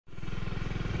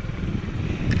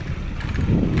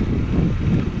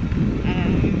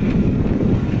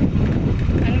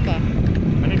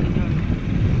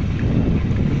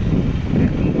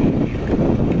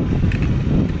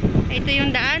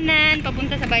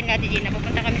pupunta sa bahay ni Ate Gina.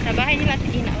 Pupunta kami sa bahay ni Ate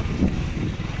Gina.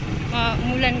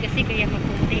 Umulan kasi kaya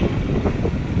mapunti.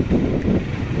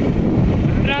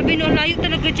 Grabe no, layo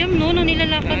talaga dyan no, nang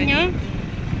nilalakad niya.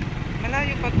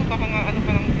 Malayo pa to, baka nga ano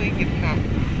pa lang ito, gitna.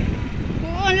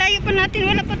 Oo, ang layo pa natin.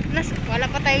 Wala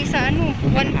pa tayo sa ano,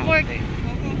 1/4.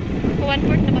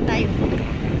 1/4 na pa tayo.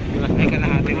 Ay,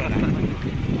 kalahati wala.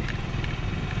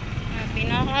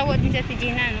 Pinakakawa din sa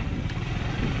Gina, no?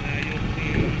 Malayo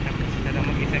eh. Tapos talagang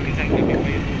mag-isang-isang gabi pa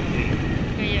yun.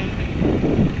 Kaya.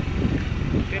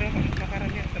 Pero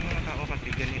makaramihan sa mga tao kasi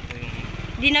ganito yung...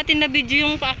 Di natin na-video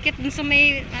yung paakyat dun sa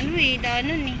may, ano eh,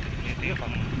 daanan eh. Ito yung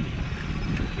pang...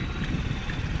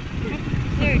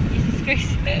 Lord, Jesus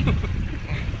Christ.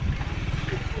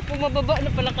 Bumababa na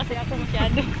pala kasi ako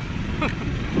masyado.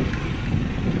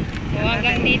 So,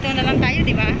 hanggang dito na lang tayo,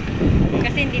 di ba?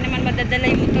 Kasi hindi naman madadala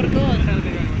yung motor doon.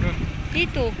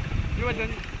 Dito.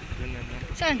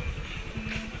 Saan?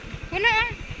 Wala ah.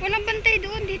 Walang bantay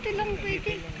doon. Dito lang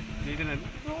pwede. Dito na?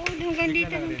 Oo, hanggang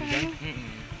dito lang tayo.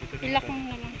 Ilak mo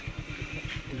na lang.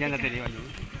 Diyan natin iwan yun.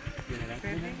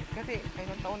 Kasi,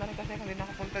 kailang taon na rin kasi hindi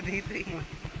nakapunta dito eh.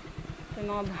 Sa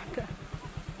mga bata.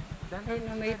 Ay,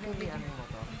 na may tubig.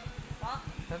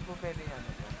 Saan po pwede yan?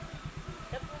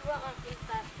 Saan po ba ang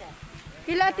kita?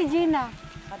 Kila Ate Gina.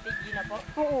 Ate Gina po?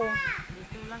 Oo.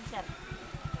 Dito lang, sir.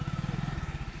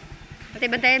 Pati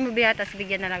bantayan mo biya, tapos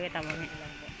bigyan na lang kita mo.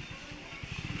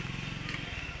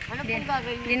 Ano pong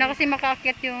gagawin Hindi na kasi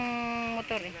makaakyat yung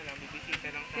motor eh. Bibisita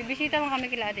lang. Bibisita lang kami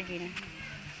kila Ate Gina.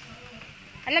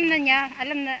 Alam na niya,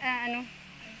 alam na ano.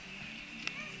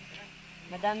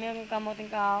 Madami ang kamuting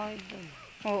kahoy doon.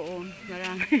 Oo,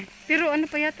 marami. Pero ano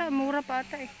pa yata, mura pa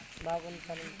ata eh. Bagong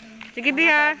talim. Sige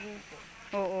biya.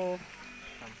 Oo.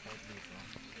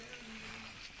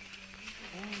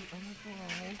 Ano po nga,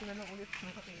 ngayon ko na lang ulit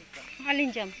nakakita. Alin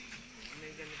dyan?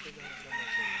 May ganito lang.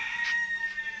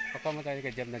 Pagka mo tayo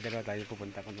ka-jam na dalawa tayo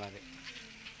pupunta kunwari.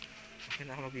 Kasi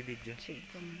na ako magbibidyo. Sige.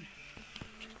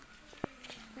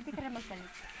 Pwede ka na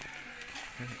magsalit.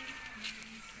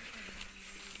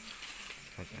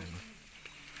 Pag ano.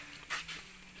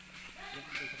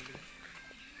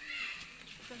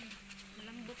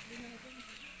 Malambot din ito.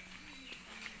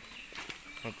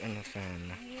 Pag ano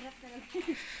sana. Mahirap talaga.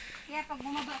 Kaya pag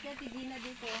bumaba si Ate Gina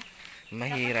dito,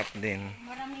 Mahirap din.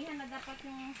 maramihan na dapat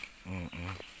yung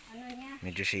ano niya.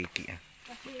 Medyo shaky ah.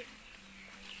 Kasi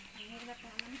mahirap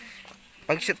na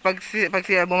Pag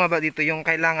siya bumaba dito, yung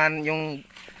kailangan, yung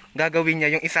gagawin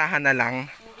niya, yung isahan na lang.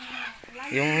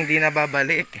 Yung hindi na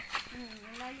babalik.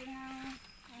 Malayo na.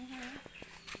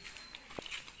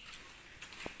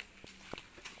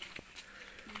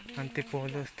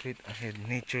 Antipolo Street ahead,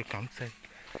 nature campsite.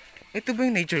 Ito ba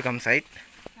yung nature campsite?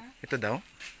 Ito daw?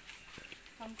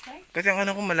 Campsite? Kasi ang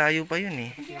alam ko malayo pa yun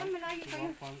eh. Hindi malayo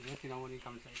pa yun. Yung tinawag yung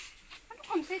campsite. Ano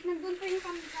campsite? Nandun pa yung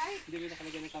campsite. Hindi mo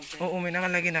nakalagay ng campsite. Oo, may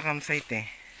nakalagay na campsite eh.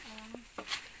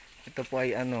 Ito po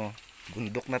ay ano,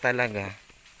 bundok na talaga.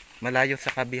 Malayo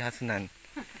sa kabihasnan.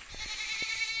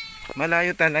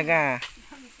 Malayo talaga.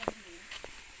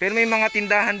 Pero may mga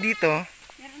tindahan dito.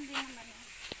 Meron din naman.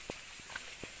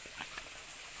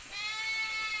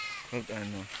 Pag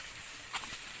ano.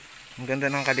 Ang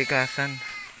ganda ng kalikasan.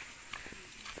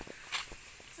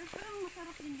 So, parang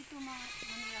masarap din dito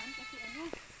manirahan kasi ano.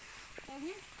 Tawag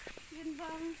niya? Yan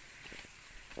bang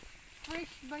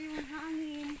fresh ba yung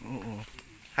hangin? Oo.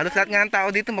 Halos lahat nga ng tao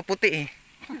dito maputi eh.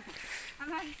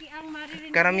 Ang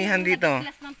maririnig Karamihan yung dito.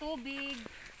 nagkiklas ng tubig.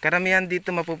 Karamihan dito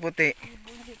mapuputi.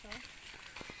 Ibon dito.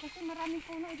 Kasi maraming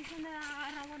puno, hindi siya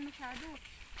naaarawan masyado.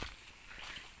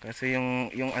 Kasi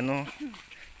yung ano,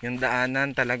 yung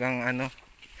daanan talagang ano,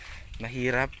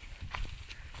 mahirap.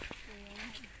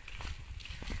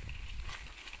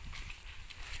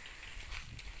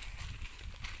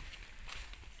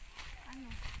 Ano?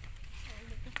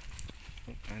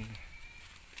 Ano.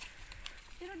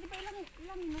 Pero di ba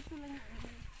ilang minuto lang yun?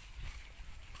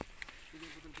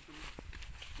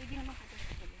 Pwede naman po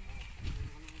ito.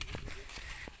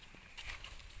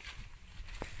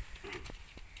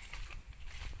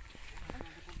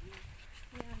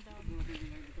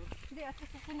 Hindi, at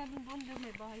sa sinabing bondo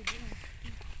may bahay din.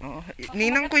 Oo,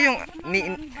 ninang ko yung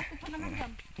Bato pa naman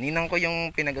yan. ninang ko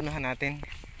yung pinag-anuhan natin.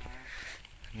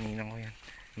 Ninang ko yan,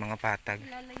 mga patag.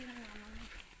 Lalayo na naman.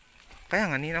 Kaya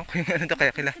nga ninang ko yung ano to,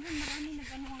 kaya kila Sabi marami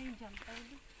nag-ano ngayon dyan.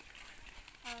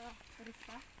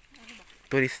 Turista? Ano ba?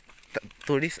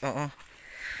 tourist, oo.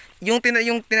 Yung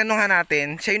tinanunghan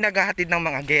natin, siya yung naghahatid ng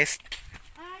mga guest.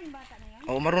 Yung bata na yan?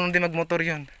 Oo, marunong din magmotor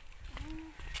yun.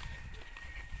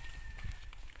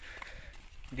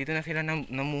 Dito na sila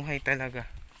namuhay talaga.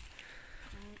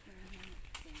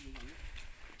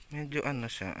 Medyo ano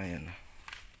siya, ayan.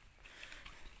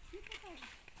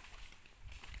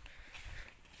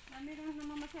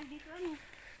 illegal dito ano.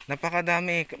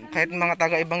 Napakadami. Kahit mga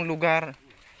taga-ibang lugar.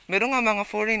 Meron nga mga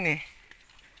foreign eh.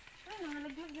 Ano,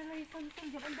 nalaglag na lang yung pantol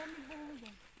dyan. Ang dami bungo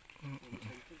dyan.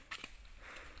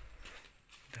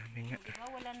 Dami nga. Diba,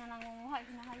 wala na nangunguha.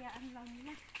 Hinahayaan lang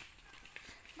nila.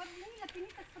 Ba't nila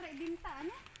pinitas para ibinta,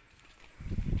 ano?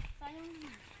 Sayang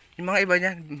naman. Yung mga iba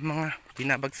niyan, mga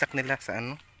binabagsak nila sa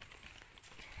ano?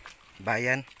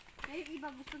 Bayan. Kaya yung iba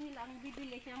gusto nila ang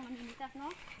bibili siyang maninitas, no?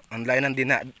 Ang layo ng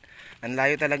ang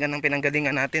layo talaga ng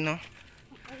pinanggalingan natin, no?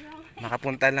 Ayaw.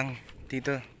 Makapunta lang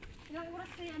dito. Ilang oras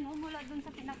kaya, no? Mula dun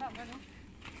sa pinaka, ano?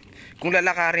 Kung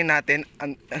lalakarin natin,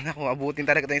 naku, abutin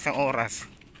talaga ito isang oras.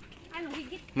 Ano,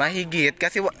 higit? Mahigit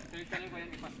kasi Kaya ko yan,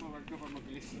 i-fast forward ko para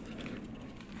mabilis.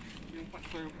 Yung fast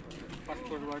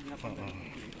forward na pag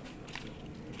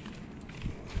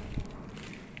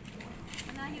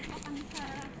Malayo pa kami sa...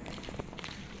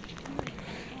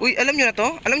 Uy, alam nyo na to?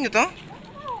 Alam nyo to?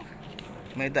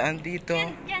 May daan dito.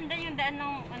 Yan, yung daan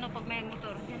ng, ano, pag may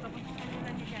motor. Yan, papunta sa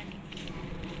lulan ni Johnny.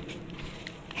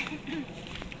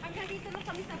 Hanggang dito lang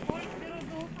kami sa falls, pero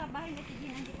doon sa bahay na si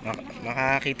Gina, hindi pa kami nakakita.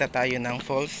 Makakita tayo ng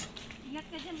falls. Ingat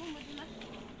ka dyan mo, madulas.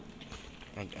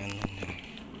 Pag ano na.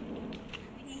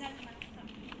 Hihingal naman ako sa...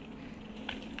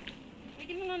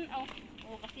 Pwede mo nun,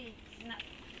 kasi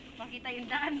makita yung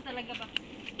daan talaga ba?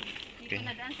 Hindi ko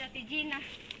nadaan si Ate Gina.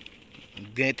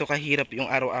 Ganito kahirap yung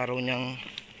araw-araw niyang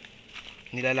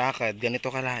nilalakad. Ganito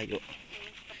kalayo.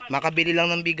 Makabili lang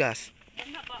ng bigas.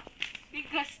 Ano ba?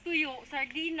 Bigas, tuyo,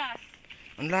 sardinas.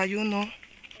 Ang layo, no?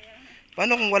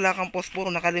 Paano kung wala kang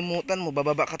posporo, nakalimutan mo,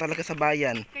 bababa ka talaga sa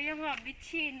bayan? Kaya nga,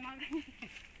 bitchin, mga ganyan.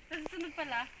 Sa susunod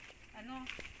pala, ano,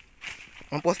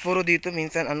 Ang posporo dito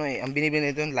minsan ano eh, ang binibili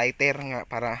nito lighter nga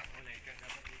para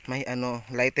may ano,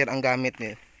 lighter ang gamit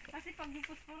niya. kasi pag yung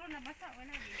posporo nabasa, wala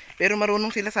din. Pero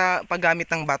marunong sila sa paggamit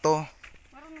ng bato.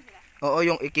 Marunong sila. Oo,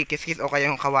 yung ikikiskis o kaya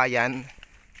yung kawayan.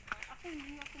 Ako,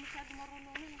 hindi ako masyado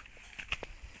marunong nun.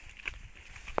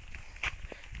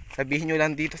 Sabihin nyo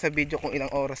lang dito sa video kung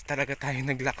ilang oras talaga tayo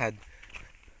naglakad.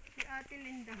 Si Ate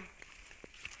Linda.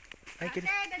 Ay, Ate,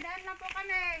 dadaan lang po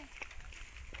kami.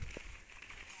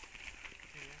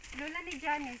 Lola ni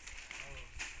Janice.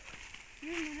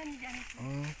 Yun, Lola ni Janice.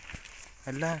 Oh,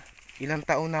 hala, ilang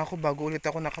taon na ako bago ulit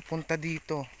ako nakapunta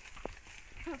dito.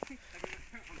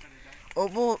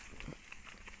 Opo,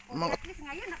 mga At least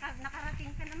ngayon,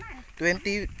 nakarating ka naman.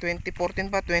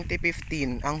 2014 pa,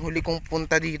 2015, ang huli kong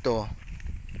punta dito.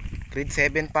 Grade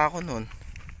 7 pa ako noon.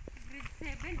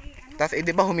 Grade 7, ano? Tapos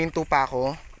di ba huminto pa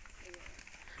ako?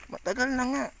 Matagal na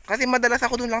nga. Kasi madalas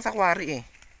ako dun lang sa quarry eh.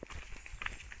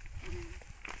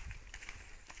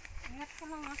 Ingat ko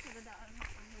lang nga sa dadaan.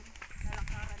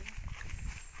 Lalakaran.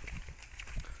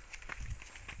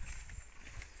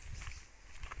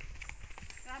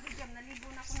 Grabe dyan, nalibo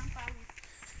na ako ng pawis.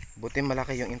 Buti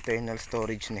malaki yung internal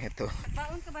storage nito.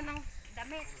 Baon ka ba ng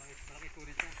damit?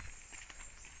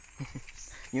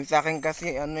 Yung sa akin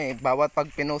kasi ano eh, bawat pag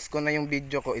pinost ko na yung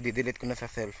video ko, i-delete ko na sa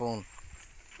cellphone.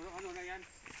 Pero ano na yan?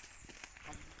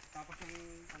 Pag tapos ng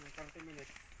 30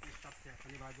 minutes, i-stop siya.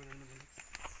 Panibado na naman ulit.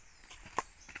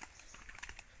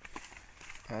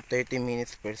 30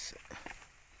 minutes per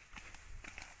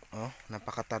Oh,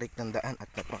 napakatarik ng daan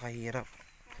at napakahirap.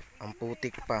 Ang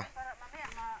putik pa. Para mamaya,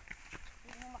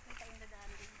 hindi mo makita yung dadaan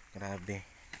din. Grabe.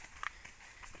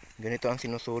 Ganito ang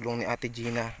sinusulong ni Ate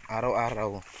Gina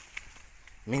araw-araw.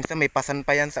 Minsan may pasan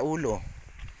pa yan sa ulo.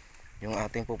 Yung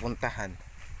ating pupuntahan.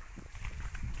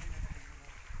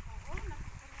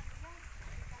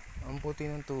 Ang puti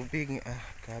ng tubig. Ah,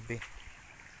 grabe.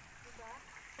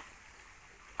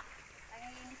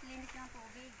 Ang linis-linis ng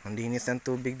tubig. Ang linis ng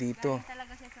tubig dito. Galing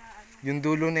talaga siya sa ano. Yung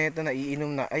dulo na ito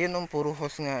naiinom na. Ayun ang puro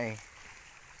hose nga eh.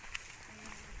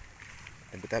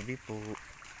 Tabi-tabi po.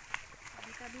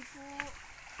 Tabi-tabi po.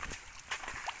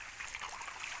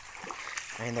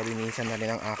 Ay, nalinisan na rin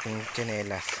ang aking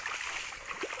tsinelas.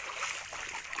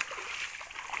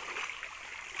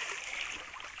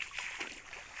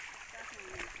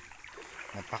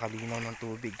 Napakalinaw ng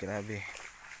tubig, grabe.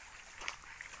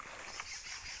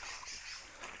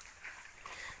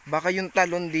 Baka yung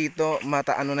talon dito,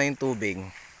 ano na yung tubig.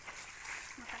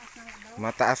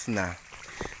 Mataas na.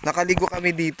 Nakaligo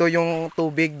kami dito, yung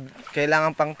tubig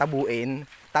kailangan pang tabuin.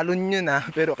 Talon yun na,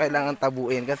 pero kailangan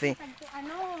tabuin kasi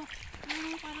Ano,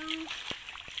 parang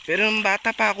pero nung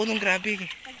bata pa ako nung grabe.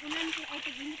 tag-ulan ko ay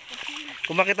tag-init kasi.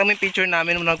 Kung makita mo yung picture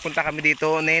namin nung nagpunta kami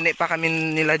dito, nene pa kami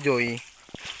nila Joy.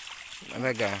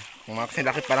 Talaga. Kung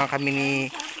makasilaki parang kami ni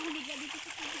Sarap yung liga dito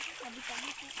sa tabi-tabi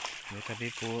po. may tabi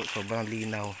po, sobrang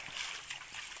linaw.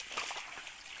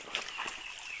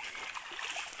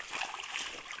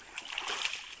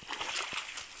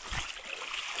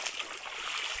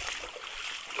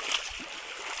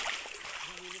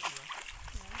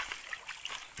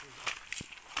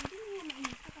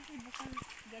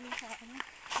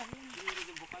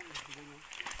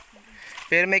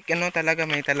 Pero may ano talaga,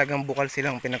 may talagang bukal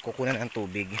silang pinagkukunan ng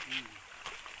tubig.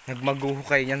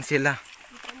 Nagmaguhukay yan sila.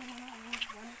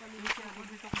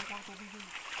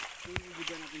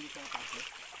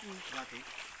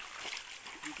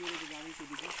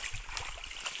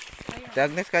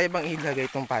 Agnes, kaya bang ilagay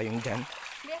itong payong dyan?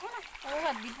 Hindi ako na. Oo,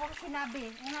 di po ako sinabi.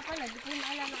 Oo nga pala, di ko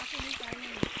naalala kasi dito.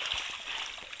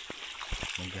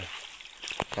 Okay.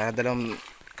 Para dalawang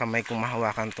kamay kong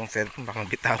mahawakan tong cellphone, baka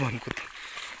bitawan ko to.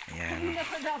 Ayan. Hindi na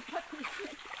pa dapat.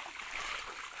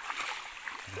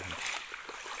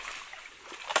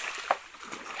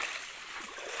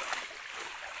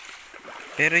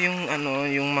 Pero yung ano,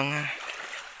 yung mga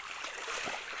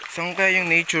saan kaya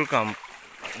yung nature camp?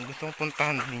 Gusto kong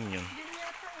puntahan din yun.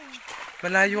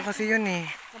 Malayo kasi yun eh.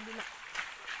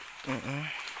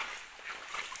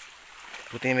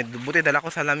 Buti dala ko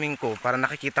salamin ko para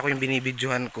nakikita ko yung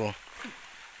binibidyohan ko.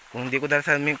 Kung hindi ko dala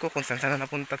salamin ko, kung saan na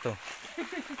napunta to.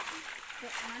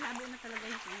 Malabo na talaga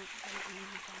yung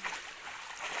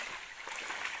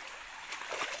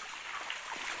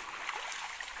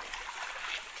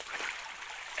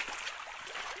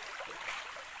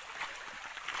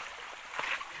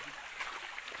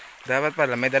Dapat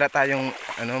pala may dala tayong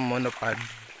ano, monopod.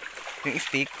 Yung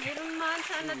stick. meron man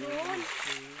sana doon.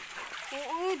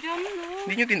 Oo, dyan no.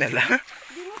 Hindi nyo dinala?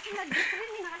 Hindi mo sila dito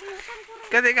rin. Nakalimutan ko rin.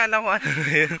 Kasi kala ko ano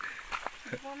yun.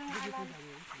 Hindi ko lang alam.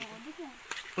 Oo, dito.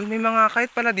 Uy, may mga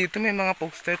kahit pala dito may mga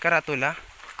poster karatula.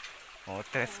 Oh,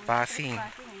 trespassing.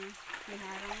 May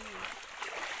harang yun.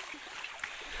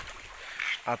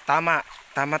 Ah, tama.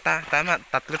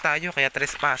 Tatlo tayo kaya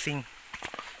trespassing.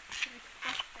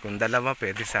 Kung dalawa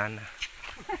pwede sana.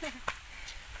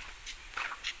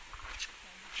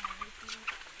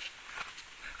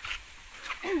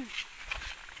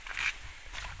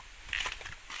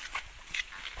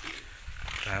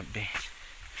 Grabe.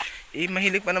 Eh,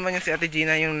 mahilig pa naman yung si Ate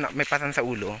Gina yung may pasan sa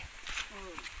ulo.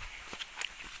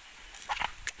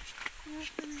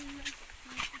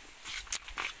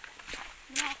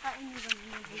 Nakakain nyo ganun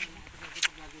yung gila.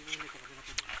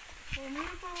 Oo,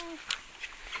 meron pa.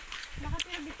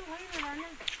 Nakatira dito ngayon, wala na.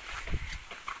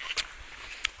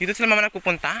 Dito sila mama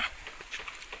nagpupunta?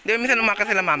 Di ba minsan umakas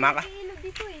sila mama ka? May ilog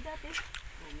dito eh, dati.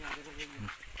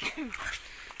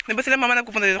 Di ba sila mama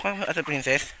nagpupunta dito as a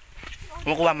princess?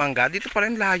 Kumukuha mangga? Dito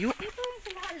pala yung layo. Dito yung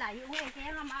sila layo eh,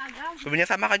 kaya nga maaga. Sabi niya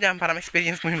sama ka dyan para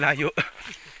ma-experience mo yung layo.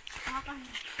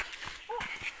 Oh,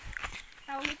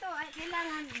 tawag ito, ay,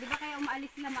 kailangan, di ba kaya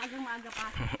umaalis na maagang-maaga pa?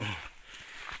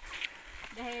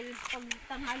 Dahil pag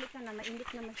tanghali ka na, mainit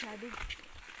na masyado.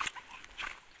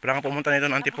 Pero nga pumunta nito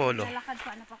ng Antipolo. Lalakad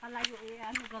pa, napakalayo eh,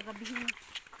 ano, gagabihin.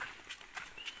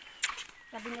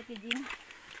 Sabi na si Gina,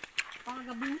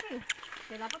 pangagabihin ko eh.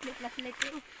 Kaya dapat may flashlight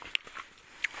ko.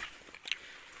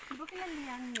 Di ba kailan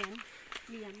liyan yan?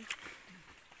 Liyan.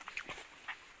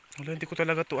 Wala, hindi ko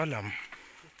talaga to alam.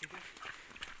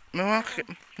 May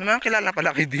mga kilala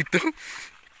pala kayo dito.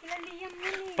 Kailan liyan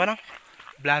yan eh. Parang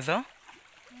Blazo?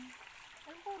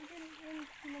 Alam ko,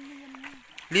 kailan liyan yan.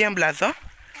 Liam Blazo?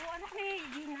 Oo, anak ni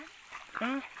Gina.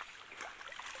 Ah,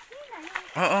 Gina,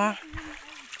 yun. oo.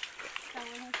 Tawa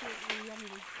niya si Liam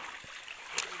eh.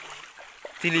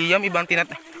 Si Liam, ibang Mga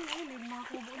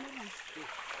kubo na lang.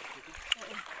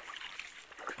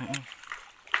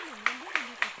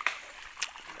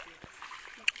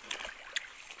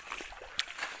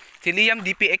 Si Liam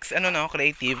DPX ano no,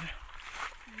 creative.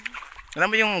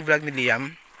 Alam mo yung vlog ni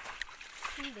Liam?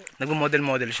 Hindi.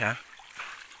 Nag-model siya.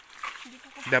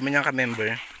 Dami niyang ka-member.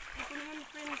 Ito naman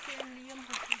friend si Liam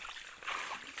kasi.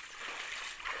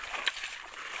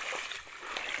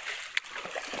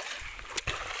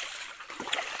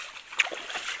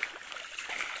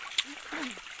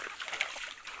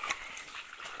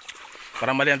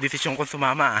 Parang mali ang desisyon ko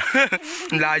sumama.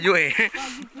 Ang layo eh.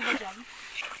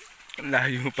 Ang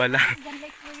layo pala. Ganda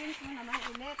experience mo naman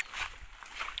ulit.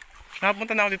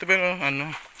 Nakapunta na ako dito pero ano.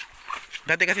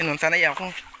 Dati kasi noon sanay ako.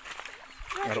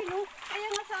 Grabe no? Kaya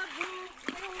nga sabi,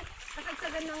 yung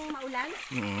kasagsagan ng maulan,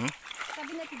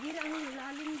 sabi na tigil ang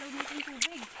lalim daw nitong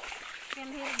tubig. Kaya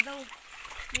mahirap daw.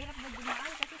 Mahirap daw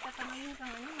dumaan kasi tatamangin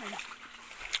kang ano man.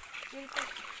 Dito,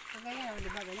 ganyan, di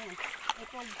ba ganyan? E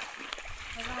pag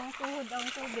hanggang tuhod ang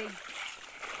tubig,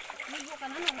 ligo ka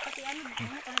na nun, pati ano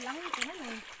ka na langit ka na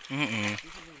nun.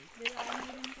 Di ba ano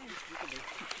rin ka?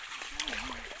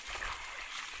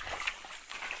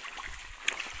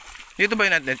 Dito ba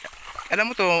yun natin? Alam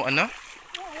mo to, ano?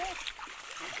 Oo.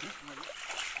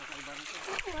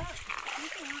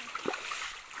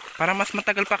 Para mas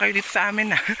matagal pa kayo dito sa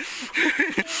amin ah.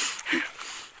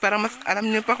 Para mas alam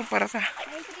niyo pa kung para sa...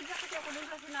 Ayun, tinigla kasi ako doon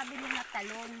sa sinabi niya na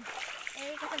talon.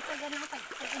 Eh, kasagsagan ng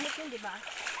tag-init yun, di ba?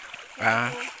 Ah.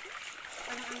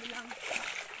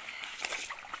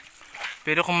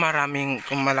 Pero kung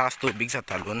malakas tubig sa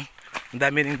talon, ang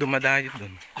dami rin dumadayo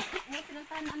dun. May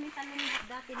pinuntahan namin talon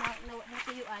dati na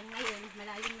natuyuan. Ngayon,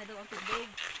 malalim na daw ang tubig.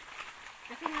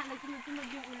 Kasi nga, nagsunod-sunod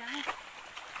yung ulan.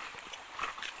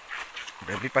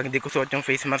 Grabe, pag hindi ko suot yung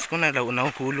face mask ko,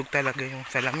 nahuhulog talaga yung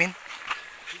salamin.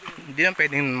 Hindi lang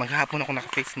pwedeng maghapon ako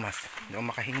naka-face mask. Hindi ako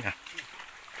makahinga.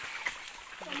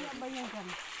 Saan ba yung gam?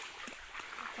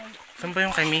 Saan ba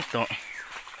yung kay Mito?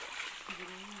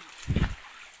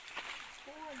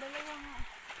 Oo, dalawa nga.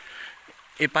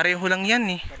 Eh, pareho lang yan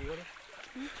eh.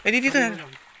 Eh, dito na.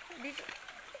 Dito.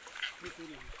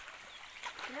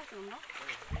 Sila mo?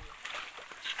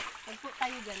 Pagpo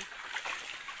tayo dyan.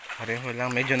 Pareho lang.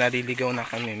 Medyo naliligaw na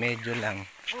kami. Medyo lang.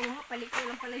 Oo nga, paliko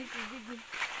lang pala yung tubig eh.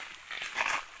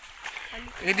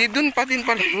 Paliko. Eh, di dun pa din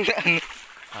pala yung daan.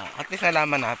 At least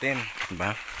nalaman natin.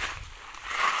 Diba?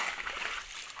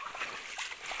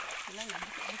 Wala na,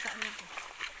 busa na po.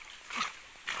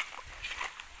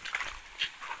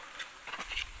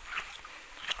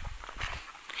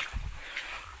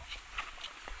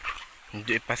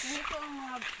 Hindi ipas. Ganito ang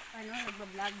mga,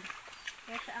 nagbablog.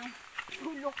 Kaya sa ang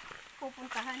hulok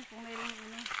pupuntahan kung mayroong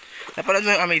Napanood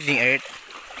mo yung Amazing Earth?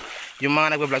 Yung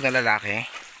mga nagbablog na lalaki?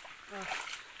 Oh.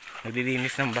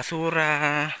 Naglilinis ng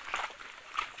basura.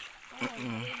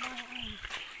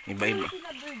 Iba-iba.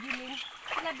 Sila Virgilin.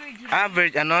 Sila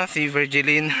Virgilin. Si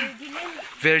Virgilin. Virgilin.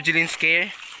 Virgilin Scare.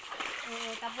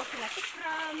 Oo, tapos sila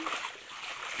Tikram.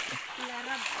 Sila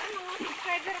Rab.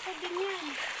 Subscriber ako din yan.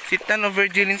 Si Tano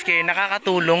Virgilin Scare,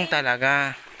 nakakatulong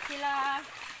talaga. Sila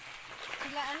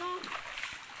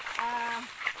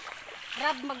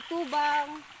Rab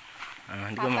Magtubang.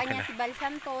 Hindi ko Papa makila. niya si Bal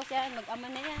Santos. Yan, mag-ama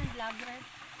na yan. Vlogger.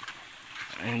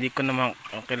 Hindi ko naman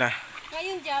makila.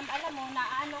 Ngayon, Jam, alam mo,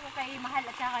 naano ko kay Mahal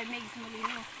at saka kay Megs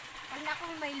Molino. Pag na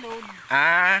akong may load,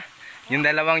 Yung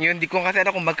dalawang yun. Hindi ko kasi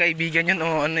alam kung magkaibigan yun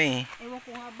o ano eh. ewan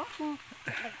ko nga ba kung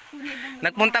nagtunay bang...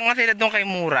 Nagpunta nga sila doon kay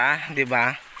Mura, di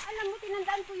ba? Alam mo,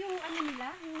 tinandaan ko yung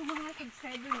nila, yung mga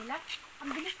subscriber nila. Ang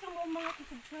bilis ka mo ang mga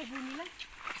subscriber nila.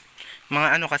 Mga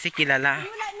ano kasi kilala.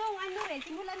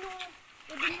 Simula nung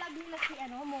i-vlog nila si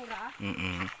Mura.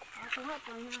 Ako nga,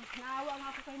 naawa nga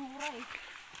ako kay Mura eh.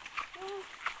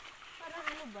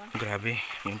 Parang ba? Grabe,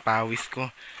 yung pawis ko.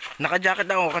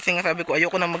 Naka-jacket ako kasi nga sabi ko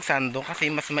ayoko na magsando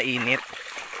kasi mas mainit.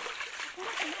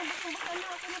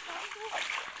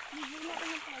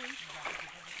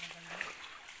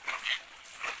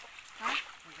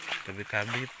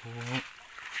 Tabi-tabi po.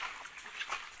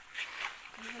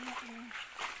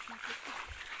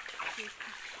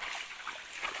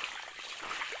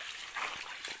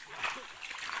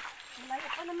 Layo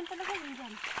pa naman talaga yun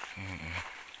dyan.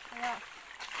 Kaya,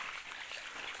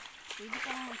 pwede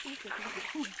kang magsisi.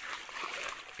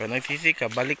 Pag nagsisi ka,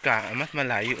 balik ka, mas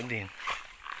malayo din.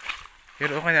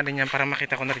 Pero okay na rin yan para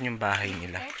makita ko na rin yung bahay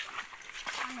nila.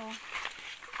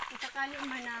 Sakali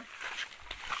man na,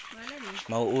 wala rin.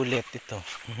 Mauulit ito.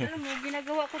 Alam mo,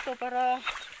 ginagawa ko to para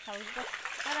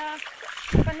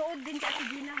panood din sa si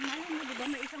Gina. Malam mo, diba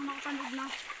may isang makapanood na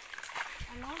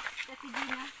sa si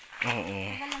Gina. Oo.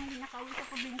 Kaya lang din nakawin sa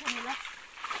probinsya nila.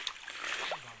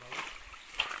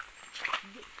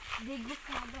 Digos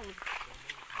na daw.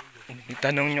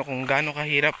 Itanong nyo kung gaano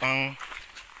kahirap ang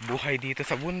buhay dito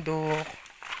sa bundok.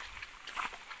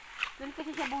 Doon kasi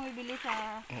siya bumibili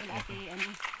sa ate,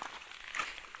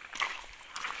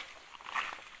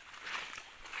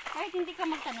 Kahit hindi ka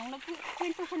magtanong,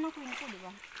 nagkwento siya ng kwento, di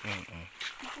ba?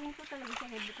 Nagkwento talaga siya,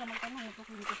 hindi ka magtanong,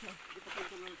 nagkwento siya.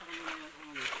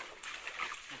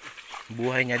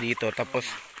 Buhay niya dito, tapos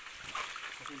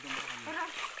Para,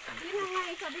 yun na nga,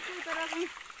 sabi ko, para kung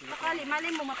sakali, mali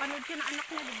mo, mapanood siya na anak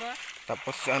niya, di ba?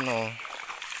 tapos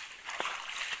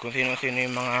kung sino-sino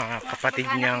yung mga kapatid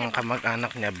niyang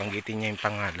kamag-anak niya, banggitin niya yung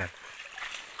pangalan.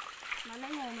 Malay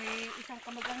mo, may isang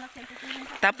kamag-anak siya, tutulong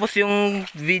sa Tapos yung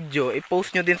video,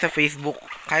 i-post nyo din sa Facebook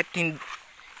kahit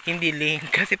hindi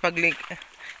link. Kasi pag link,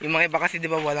 yung mga iba kasi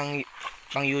di ba walang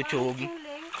pang YouTube. link.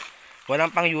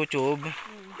 Walang pang YouTube.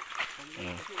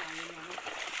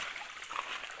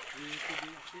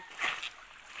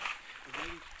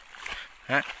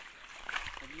 Ha?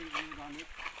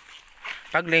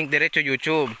 Pag link, diretso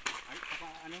YouTube.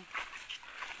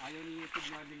 Ayaw ni YouTube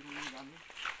na din kung yung gamit.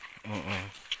 Oo.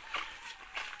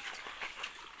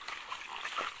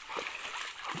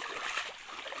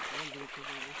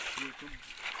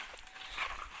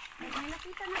 May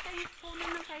nakita na tayo puno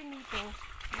ng kain nito.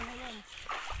 Ano yan?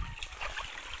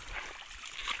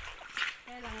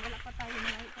 Kaya lang, wala pa tayo.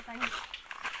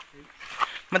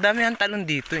 Madami ang talon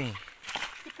dito eh.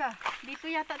 Tika, dito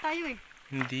yata tayo eh.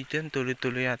 Hindi dyan,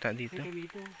 tuloy-tuloy yata dito.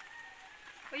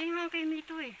 O yung mga kay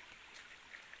Mito eh.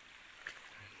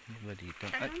 Ano ba dito?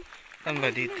 Talon. Saan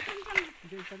ba dito?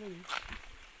 Hindi, talon eh.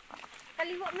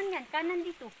 Kaliwa man yan, kanan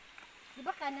dito. Di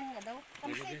ba kanan nga daw?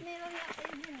 Campsite na lang yata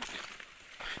yun yun.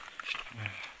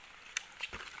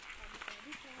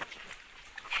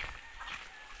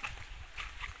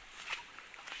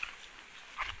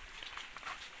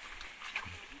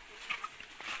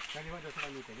 Kaliwa daw sa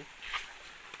kanito eh.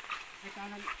 Ay,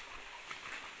 kanan.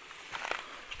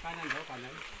 Kanan daw,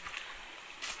 kanan.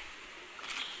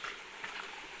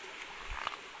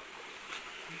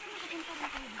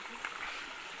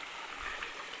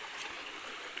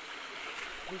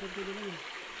 Ang ganda nila yun.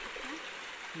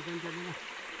 Ang ganda nila.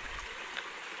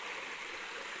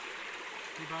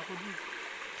 Diba ako din?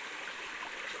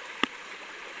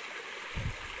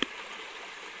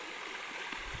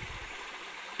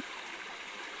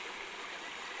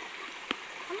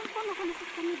 Ano pa nakalusot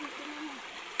kami dito naman?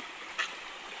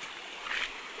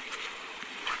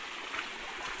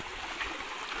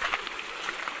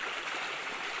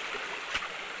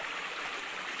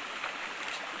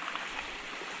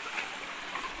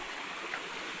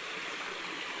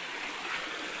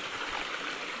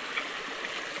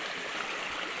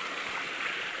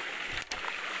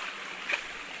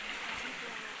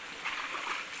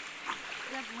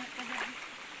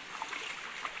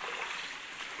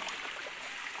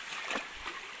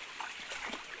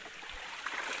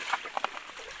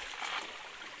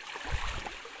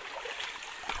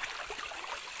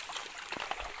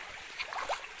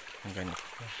 Ang ganito.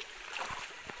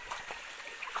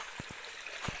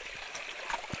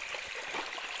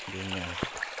 Ganyan.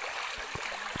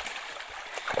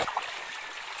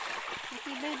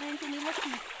 Matibay din sinilas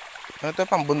mo. Ano to?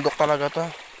 Pang bundok talaga to.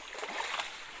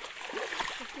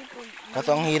 Kasi po, Kaso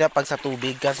ang hirap pag sa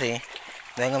tubig kasi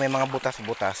dahil nga may mga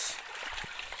butas-butas.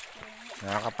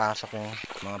 Nakakapasok yung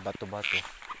mga bato-bato.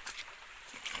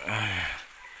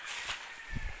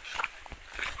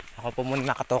 Ako po muna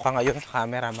nakatoka ngayon sa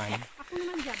cameraman. ako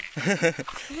naman dyan.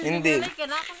 Hindi. Nagulay ka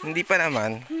na ako. Hindi pa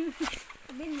naman.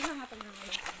 Sabihin mo lang nga pag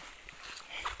nangalay ka.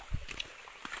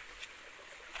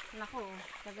 Nako,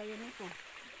 kagaya nito.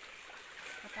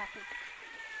 Matakot.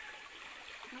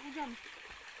 Nako dyan.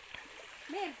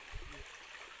 Mer!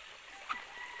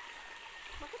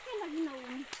 Bakit kayo lagi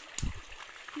nauni?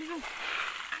 Dito.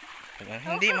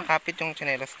 Hindi makapit yung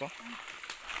tsinelas ko.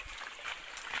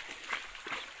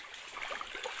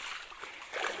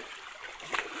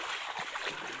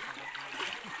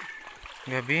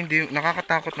 Gabi, hindi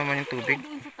nakakatakot naman yung tubig.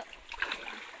 Doon sa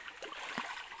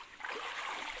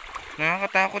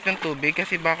Nakakatakot yung tubig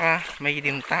kasi baka may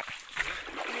linta.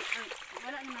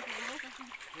 wala naman siguro kasi.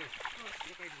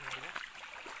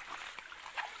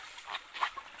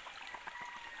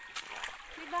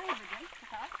 May bahay ba dyan? Sa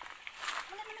taas?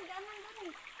 Wala naman daanan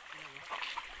doon eh.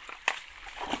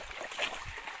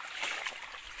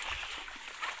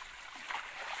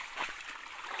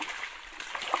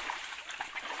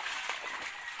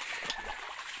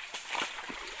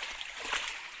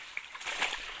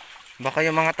 Baka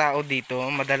yung mga tao dito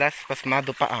madalas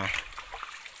pasmado pa ah.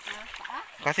 Paa?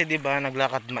 Kasi 'di ba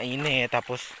naglakad mainit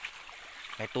tapos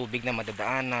may tubig na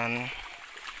madadaanan.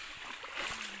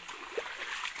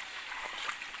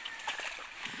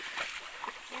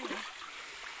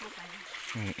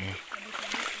 Okay.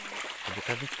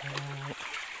 Tabi-tabi po.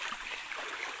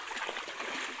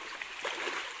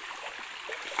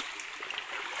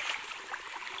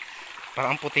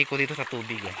 Parang ang puti ko dito sa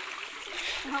tubig eh.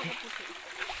 Nakakaputi.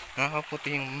 Nakakaputi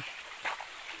yung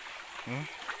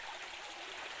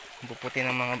puputi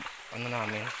ng mga ano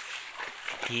namin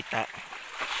kita.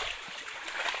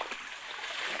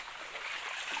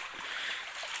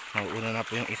 Nauuna na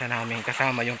po yung isa namin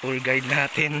kasama yung tour guide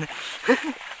natin.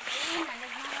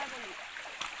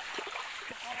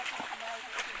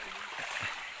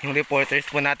 Yung reporters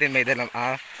po natin may dalang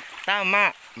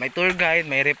tama, may tour guide,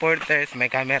 may reporters,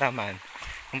 may cameraman.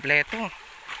 Kompleto.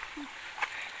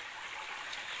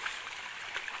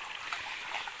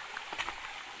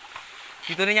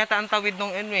 Dito rin yata ang tawid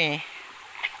nung ano eh.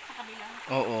 Sa kabilang.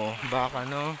 Oo, baka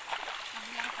no.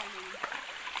 Kabilang kayo.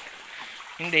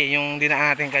 Hindi, yung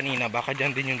dinaan natin kanina, baka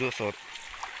dyan din yung lusot.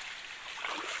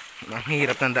 Ang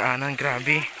hirap ng daanan,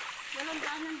 grabe. Walang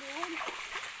daanan doon.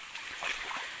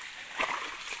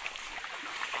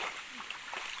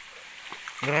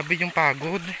 Grabe yung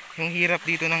pagod. Yung hirap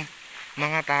dito ng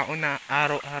mga tao na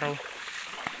araw-araw.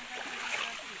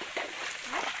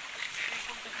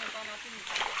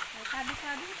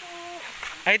 Sabi-sabi po.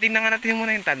 Ay, tingnan nga natin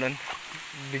muna yung talon.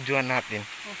 Videoan natin.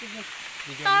 O, sige.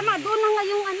 Tama, doon na nga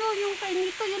yung ano, yung kay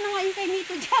Nito. Yun na nga yung kay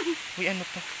Nito dyan. Uy, ano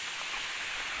to?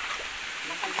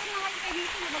 Nakal na nga yung kay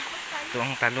Nito. Nabagpas tayo. Ito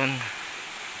ang talon.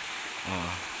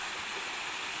 Oh.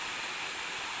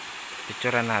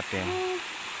 Picturean natin.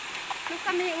 Nung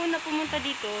kami una pumunta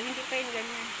dito, hindi pa yung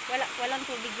ganyan. Walang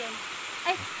tubig yan.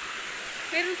 Ay,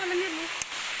 meron pala meron.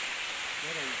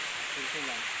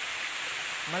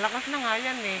 Malakas na nga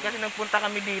yan eh. Kasi nagpunta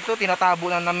kami dito, tinatabo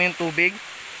na namin yung tubig.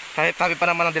 Sabi pa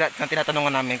naman ng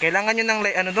tinatanungan namin, kailangan nyo ng,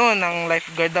 ng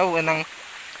lifeguard daw, ng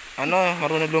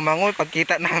marunong lumangoy.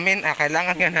 Pagkita namin,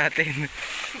 kailangan nga natin.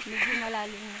 Medyo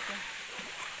malalim na ito.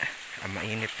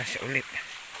 Mainit na siya ulit.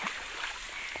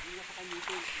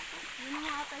 Yun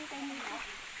nga tayo nila.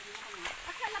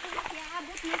 Akala ko kasi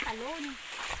abot ng talon.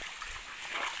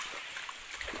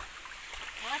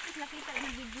 At least nakita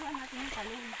yung videohan natin yung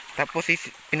talon. Tapos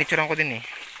pinicturean ko din eh.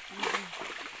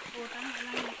 Oo, tama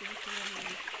lang yung pinicturean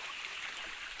natin.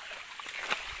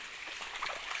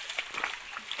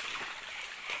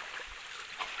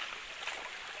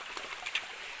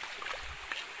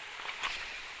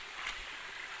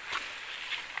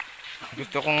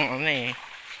 Gusto kong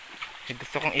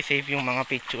gusto kong i-save yung mga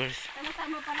pictures.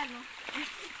 Tama-tama pala, no?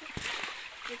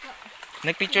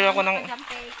 Nagpicture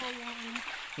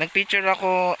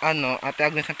ako ng Ate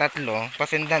Agnes ng 3,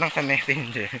 pasenda lang sa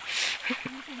messenger.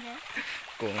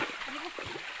 Kung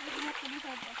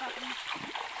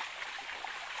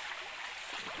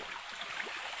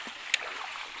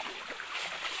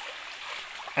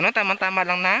tama-tama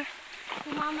lang na?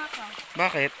 Sumama ka.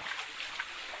 Bakit?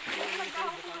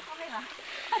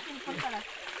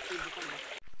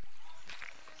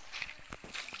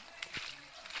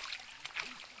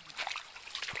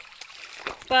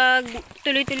 Pag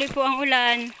tuloy-tuloy po ang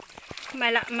ulan,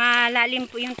 malalim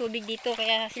po yung tubig dito,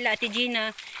 kaya sila Ate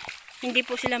Gina hindi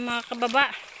po sila makakababa,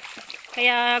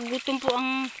 kaya gutom po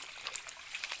ang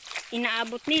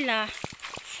inaabot nila.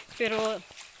 Pero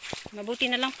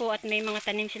mabuti na lang po at may mga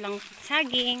tanim silang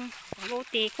saging,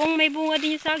 kamote, kung may bunga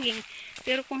din yung saging.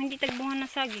 Pero kung hindi tagbunga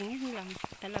ng saging, yun lang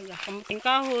talaga, kamuting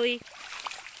kahoy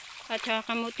at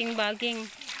saka kamuting baging,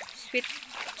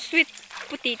 sweet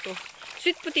potato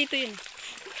yun.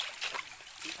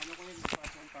 Ano ko yun?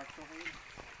 Part 2 ko yun.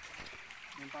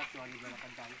 Yung part 2,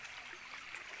 naglalakad tayo.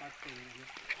 Part 2 yun.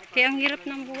 Kaya ang hirap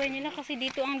ng buhay nila kasi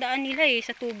dito ang daan nila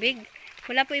sa tubig.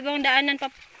 Wala po ibang daanan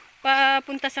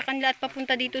papunta sa kanila at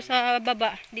papunta dito sa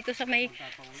baba, dito sa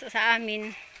sa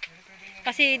amin.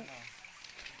 Kasi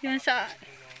yun sa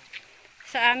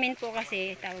amin po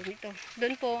kasi tawag nito.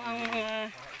 Doon po ang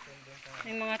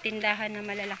may mga tindahan na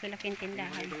malalaki-laking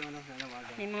tindahan.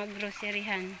 May mga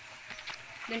groceryhan.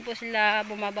 Doon po sila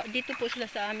bumaba. Dito po sila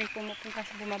sa amin pumupunta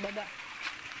sa bumababa.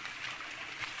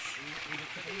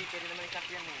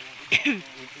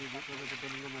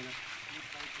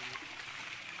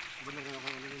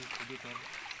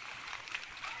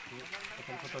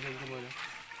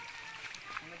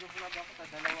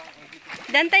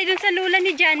 Dantay dun sa lula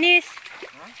ni Janice.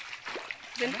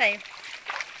 Doon tayo.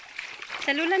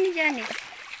 Sa lula ni Janice.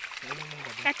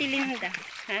 Kati Linda.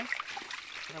 Ha?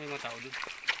 May mga tao doon.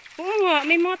 Oo nga,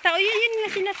 may mga tao. Yun nga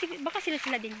sila. Baka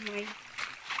sila din.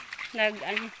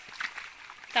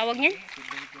 Tawag niyan?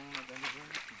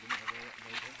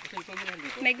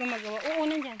 May gumagawa. Oo,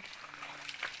 nandyan.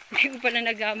 Hindi ko pala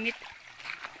nagamit.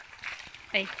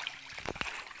 Ay.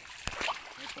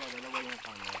 Ito, dalawa yung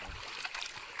camera.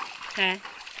 Ha?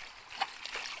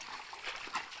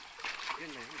 Yun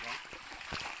na, diba?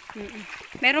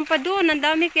 Meron pa doon. Ang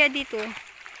dami kaya dito.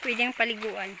 Pwedeng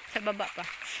paliguan. Sa baba pa.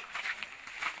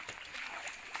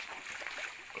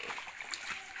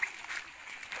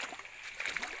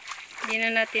 Hindi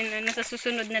na natin, sa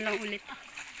susunod na lang ulit.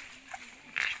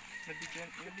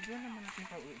 Nabidyoan naman natin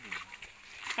pa ulit.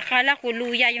 Akala ko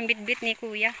luya yung bitbit ni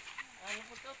kuya.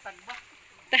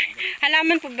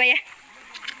 Halaman po ba yan?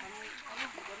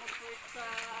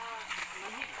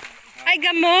 Ay,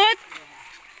 gamot!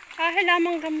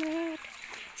 Halamang gamot.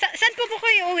 Saan po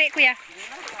kayo uwi, kuya?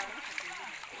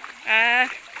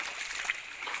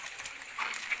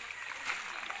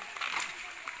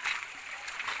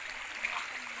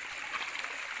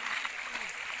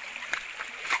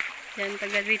 Yan,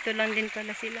 taga dito lang din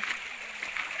pala sila.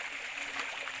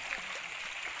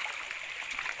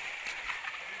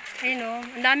 Ayun o,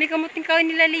 ang dami kamuting kahoy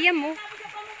nila Liam mo.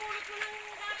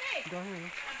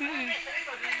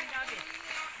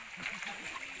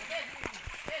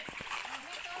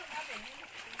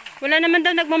 Wala naman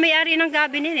daw nagmamayari ng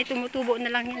gabi nila, tumutubo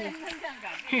na lang yan.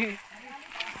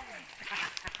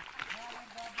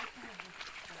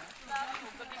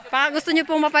 Pa gusto niyo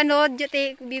pong mapanood,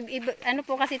 ano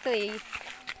po kasi to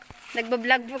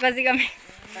nagbablog po kasi kami.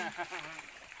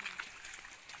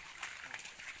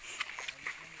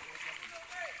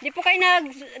 Di po kayo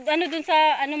dun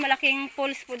sa, malaking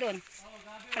falls po doon.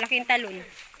 Malaking talon.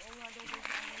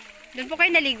 Doon po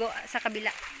kayo naligo sa kabila.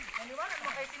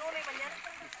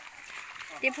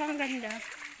 Di ba ang ganda?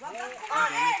 Ano?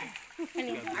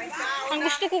 Ang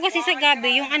gusto ko kasi sa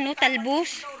gabi, yung ano,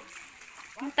 talbos.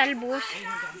 Yung talbos.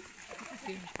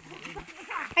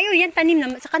 Ayun, yan tanim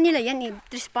na. Sa kanila yan eh.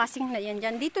 Trespassing na yan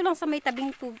dyan. Dito lang sa may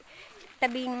tabing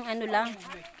ano lang.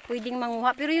 Pwedeng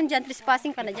manguha. Pero yun dyan,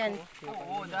 trespassing ka na dyan. Ito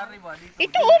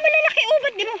oh, malalaki oh.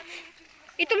 Ba't di mo?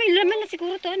 Ito may laman na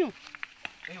siguro to ano.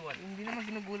 Hindi naman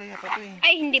ginugulay yata to eh.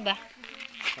 Ay, hindi ba?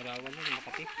 Parawan na,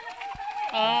 Makati.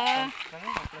 Ah.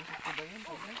 Francisco ba yun?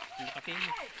 Makati.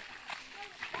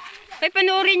 Ay,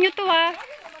 panoorin nyo to ha.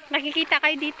 Nakikita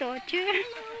kayo dito. Tchur.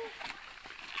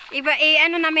 Iba,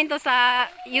 ano namin to sa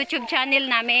YouTube channel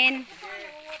namin.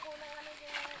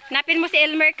 Napin mo si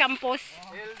Elmer Campos.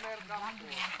 Elmer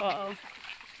Campos. Oo.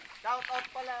 Shout out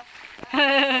pala.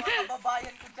 Mga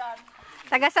kababayan ko dyan.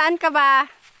 Taga saan ka ba?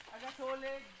 Aga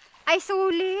solid. Ay,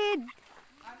 solid.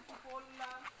 Antipol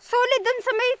lang. Solid dun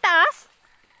sa may taas.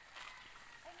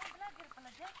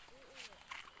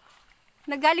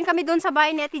 Naggaling kami doon sa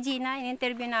bahay ni Ate Gina.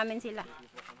 In-interview namin sila.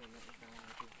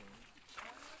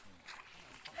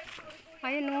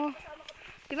 Ayun o.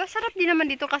 Diba sarap din naman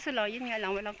dito kaso lang. Yun nga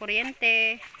lang, walang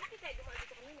kuryente.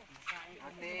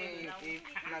 Ate,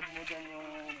 i-vlog mo dyan yung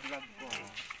vlog ko.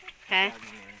 Ha?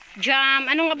 Jam.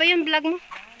 Ano nga ba yung vlog mo?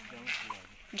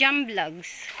 Jam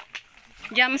vlogs.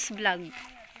 Jams vlog.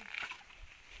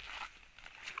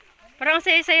 Parang ang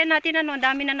saya-saya natin ano.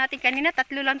 Dami na natin kanina.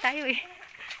 3 lang tayo eh.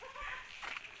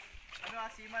 Ano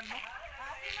asiman mo?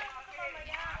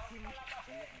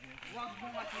 Huwag mo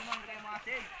masiman kayo mga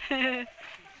asin.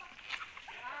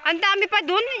 Ang dami pa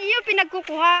dun. Yung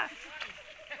pinagkukuha.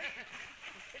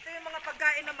 Ito yung mga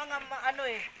pagkain ng mga ano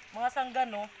eh, mga sangga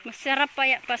no. Masarap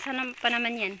pa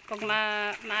naman yan. Pag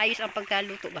maayos ang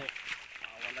pagkaluto ba.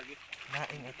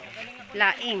 Laing ito.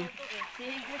 Laing.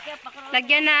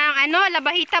 Lagyan ng ano,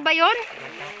 labahita ba yun?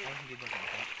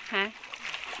 Ha?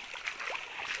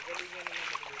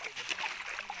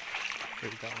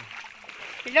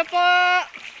 Hello po.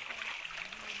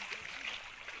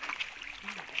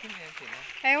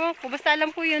 Ewan ko, basta alam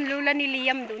ko yung lula ni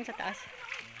Liam doon sa taas.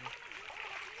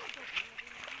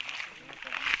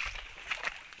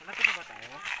 Malapit na ba tayo?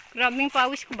 Grabing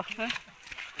pawis ko ba? Ha?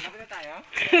 Malapit na tayo?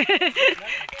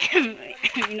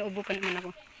 Inuubo pa naman ako.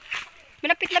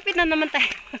 Malapit-lapit na naman tayo.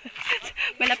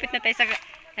 Malapit na tayo sa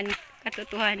ano,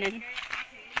 katotohanan.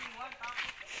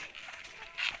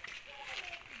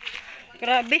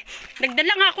 Grabe.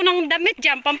 Nagdala nga ako ng damit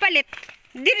dyan, pampalit.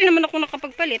 Hindi rin naman ako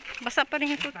nakapagpalit. Basa pa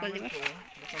rin yung tutol, di ba?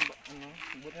 Ano,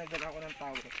 buti nagdala ako ng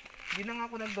towel. Hindi na nga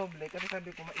ako nagdoble kasi sabi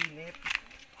ko mainit.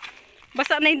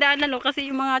 Basa na yung daanan, no?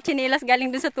 Kasi yung mga tsinelas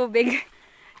galing dun sa tubig.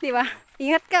 Di ba?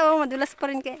 Ingat ka, oh. Madulas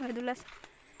pa rin kayo. Madulas.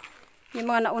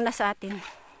 Yung mga nauna sa atin.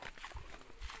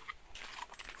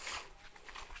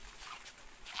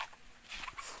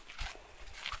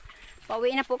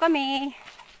 Pauwi na po kami.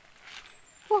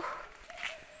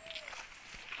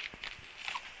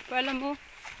 Alam mo,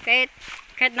 kahit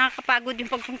nakakapagod yung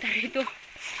pagpunta rito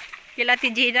kila Ate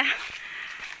Gina,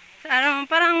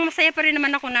 parang masaya pa rin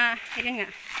naman ako na, ayun nga,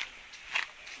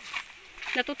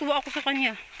 natutuwa ako sa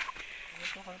kanya.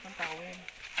 Ito ka ng towel.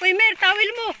 Uy, Mer,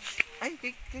 towel mo! Ay,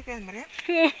 kaya Maria?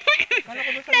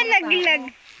 Nalaglag.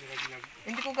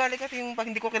 Hindi ko galing kasi yung pag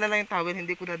hindi ko kilala yung towel,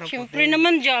 hindi ko dadamputin. Siyempre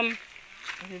naman, Jam.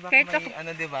 Kasi baka Kahit may, ako-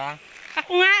 ano diba?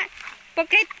 Ako nga, pag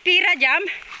kahit pira, Jam,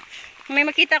 may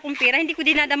makita akong pira, hindi ko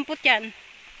dinadampot yan.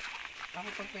 Ako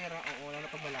pag pera, oo, lalo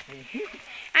pag malaki.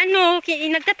 Ano,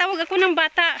 nagtatawag ako ng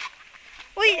bata.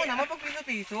 Uy, Oo naman pag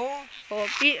piso-piso. oh,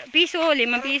 piso, 5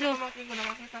 piso. Tumakin ko,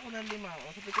 nakakita ko ng 5. O,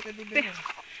 sabi ko kay bibili.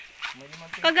 May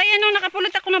 5 piso. Kagaya nung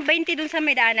nakapulot ako ng 20 dun sa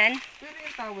may daanan, Pero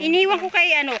yung towel. iniwan ko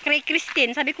kay kay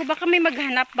Christine. Sabi ko baka may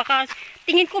maghanap, baka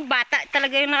tingin ko bata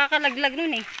talaga yung nakakalaglag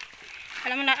nun eh.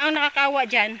 Alam mo na, ang nakakawa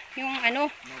diyan, yung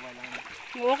ano.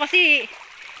 Oo, kasi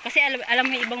alam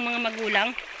mo yung ibang mga magulang,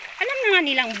 alam na nga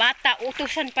nilang bata,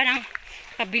 utusan pa ng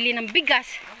kabili ng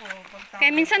bigas.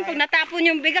 Kaya minsan pag natapon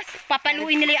yung bigas,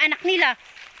 papaluin nila yung anak nila.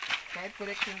 Kahit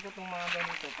collection ko itong mga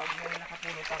ganito, pag may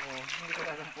nakapulot ako, hindi ko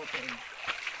dadamputin.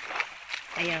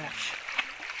 Ayan.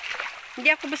 Hindi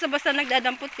ako basta-basta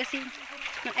nagdadampot kasi,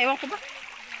 ewan ko ba?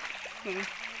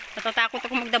 Natatakot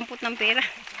ako magdampot ng pera.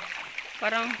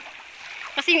 Parang,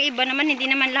 kasi yung iba naman, hindi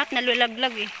naman lahat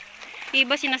nalulaglag eh. Yung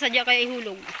iba sinasadya kaya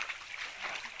ihulog.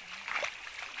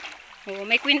 Oo,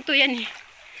 may kwento yan eh.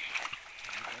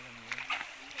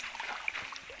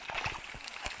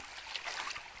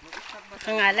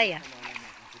 Ang alay ah.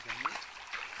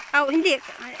 Hindi.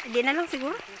 Hindi na lang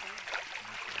siguro.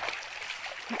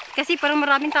 Kasi parang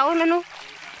maraming tao na no.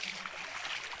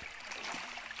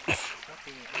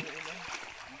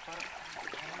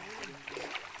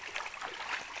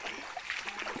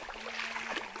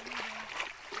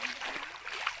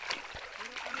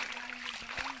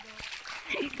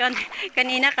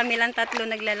 Kanina kami lang tatlo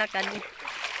naglalakad.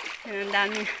 Ang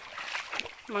dami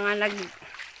mga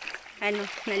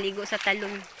naligo sa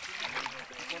talong.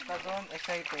 Punta doon,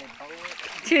 excited.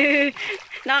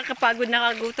 Nakakapagod,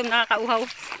 nakagutom, nakakauhaw.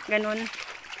 Ganon.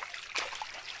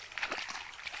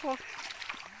 Oh.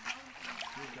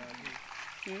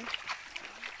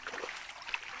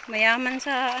 Mayaman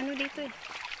sa ano dito eh.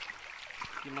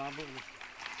 Kimabo eh.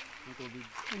 Yung tubig.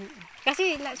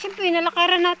 Kasi siyempre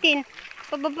nalakaran natin.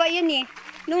 Pababa yan eh.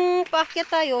 Nung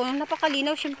paakyat tayo,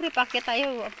 napakalinaw. Siyempre paakyat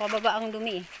tayo, pababa ang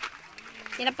dumi eh.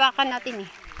 Tinapakan natin eh.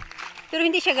 Pero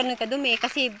hindi siya ganun kadumi eh.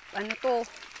 Kasi ano to.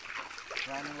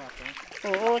 Running water.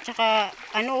 Oo, tsaka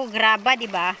ano, graba,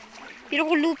 di ba? Pero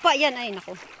kung lupa yan, ay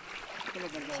nako.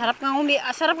 Sarap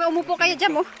nga umupo kayo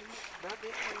dyan, oh.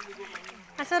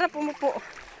 Sarap umupo.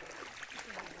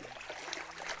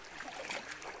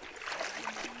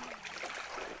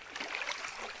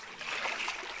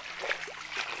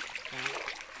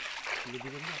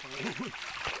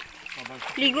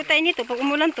 Ligo tayo nito. Pag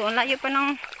umulan to, ang layo pa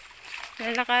ng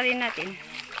lalakarin natin.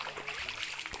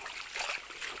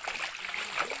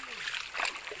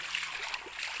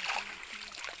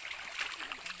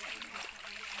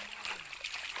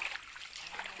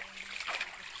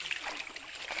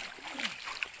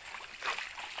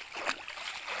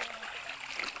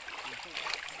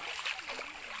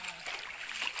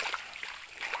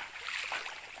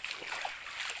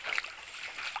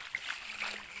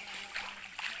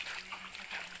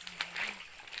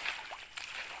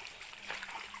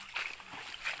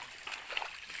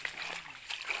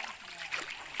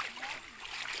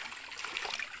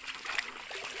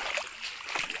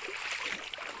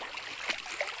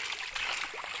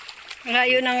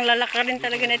 Layo ng lalakarin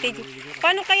talaga na TG.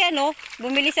 Paano kaya no?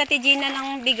 Bumili sa Tijina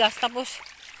ng bigas tapos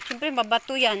siyempre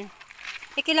mabato yan.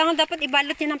 Eh kailangan dapat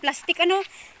ibalot niya ng plastic ano?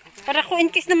 Para kung in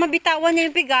case na mabitawan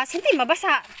niya yung bigas, hindi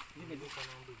mabasa.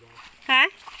 Ha?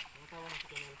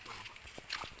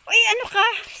 Uy, ano ka?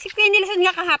 Si Kuya nilasan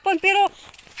nga kahapon pero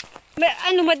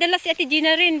madalas si Ate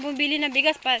Gina rin bumili ng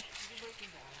bigas pa.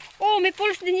 Oh, may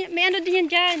pulse din, may ano din yan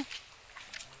dyan.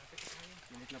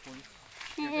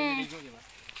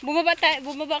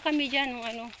 Bumaba kami dyan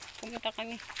nung pumunta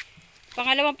kami.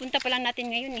 Pangalawang punta pa lang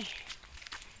natin ngayon eh.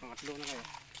 Pangatlo na kayo?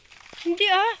 Hindi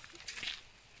ah.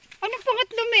 Anong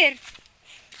pangatlo, Mer?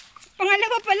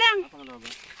 Pangalawa pa lang. Pangalawa ba?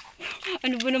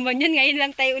 Ano ba naman yan? Ngayon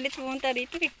lang tayo ulit pumunta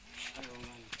rito eh.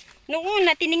 Noong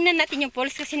una, tinignan natin yung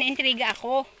falls kasi na-intriga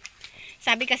ako.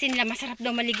 Sabi kasi nila masarap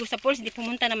daw maligo sa falls. Di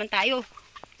pumunta naman tayo.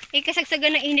 Eh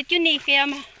kasagsagan ng init yun eh. Kaya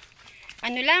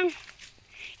ano lang.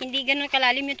 Hindi ganun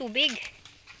kalalim yung tubig.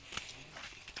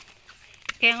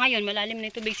 Kaya ngayon, malalim na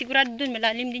yung tubig. Sigurado dun,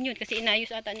 malalim din yun. Kasi inayos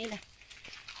ata nila.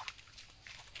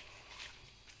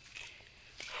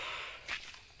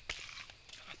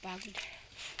 Nakapagod.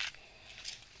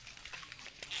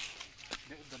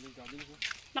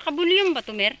 Nakabuli yung ba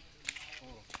ito, Mer?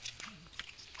 Oo.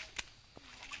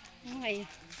 Okay.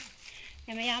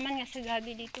 Mayaman nga sa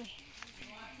gabi dito eh.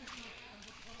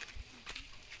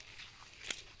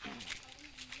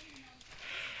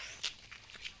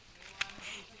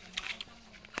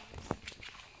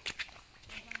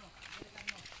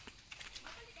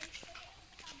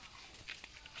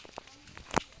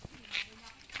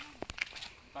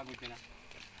 Pagod ka na.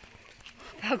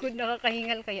 Pagod,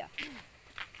 nakakahingal kaya.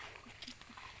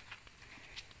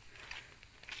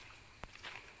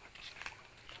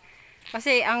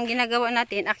 Kasi ang ginagawa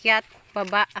natin, akyat,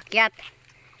 baba, akyat.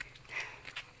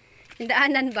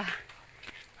 Daanan ba?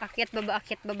 Akyat,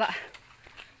 baba.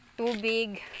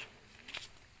 Tubig.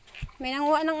 May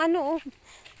nanguha ng ano, oh.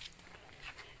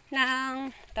 Ng,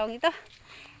 tawag ito?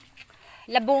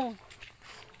 Labong.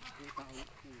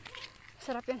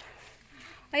 Sarap yan.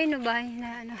 Ayun no, bahay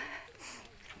na ano.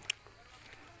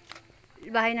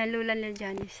 Bahay na Lula ni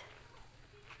Janice.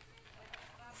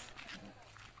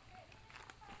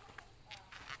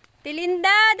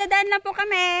 Tilinda, dadaan lang po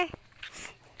kami.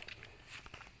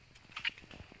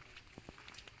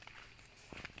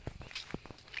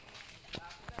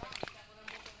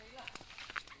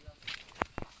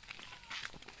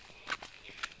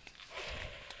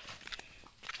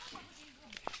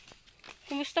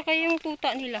 Kumusta kayo yung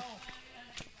tuta nila?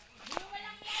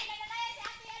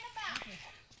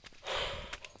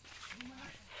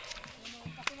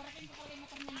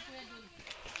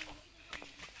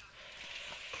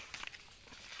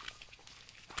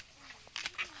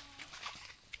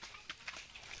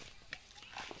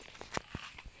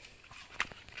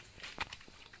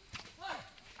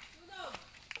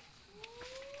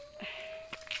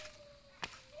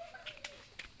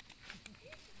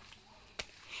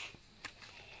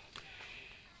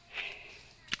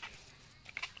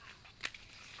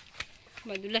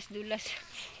 Madulas-dulas.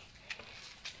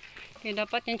 Kaya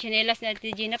dapat yung tsinelas na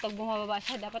Ate Gina, pag bumababa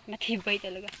siya, dapat matibay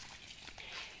talaga.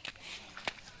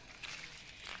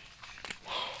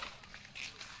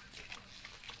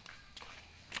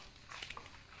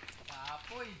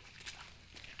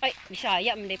 Ay,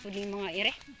 Bisaya, manday po din mga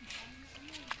ire.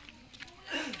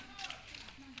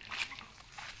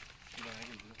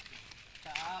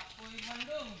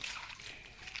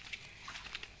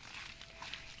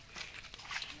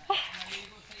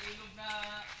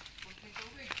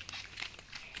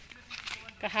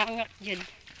 Kahangak dyan.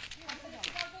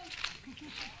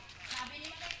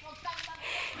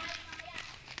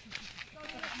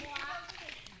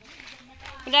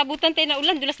 Kung naabutan tayo na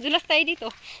ulan, dulas-dulas tayo dito.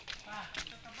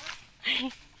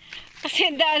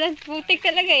 Kasi ang daanan putik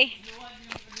talaga eh.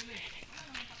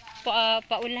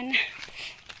 Paulan na.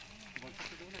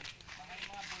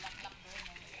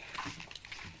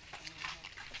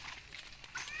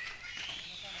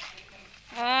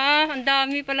 Ang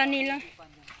dami pala nila.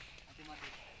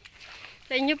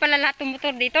 Sa inyo pala lahat ng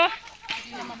motor dito?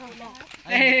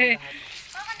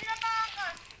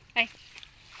 Ay.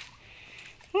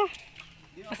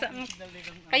 Basa,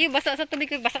 kayo basa sa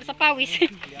tubig, basa sa pawis.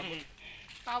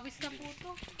 Pawis na po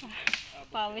to.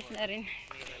 Pawis na rin.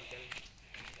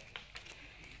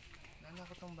 Nana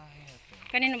ko tong bahay na to.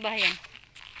 Kanino bahay yan?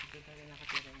 Ito talaga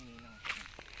nakatira yung ninang.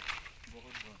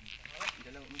 Bukod doon.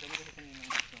 Dalawa kasi kaninang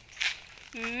dito.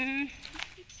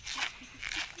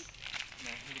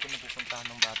 Hindi ko napupuntahan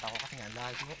ng bata ko kasi nga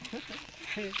layo.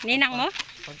 Ninang mo?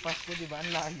 Pag Pasko, di ba,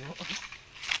 ang layo.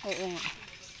 Oo nga.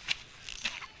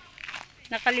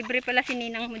 Nakalibre pala si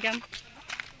ninang mo dyan.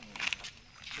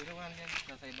 Pero nga yan,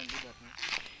 sa ibang lugar.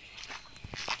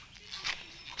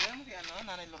 Kaya mo si ano,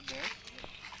 Nanay Lourdes?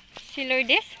 Si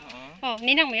Lourdes? Oo. Oh,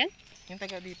 ninang mo yan? Yung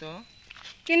taga dito?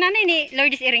 Yung nanay ni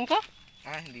Lourdes Iring ko?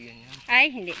 Ah, hindi yan yan.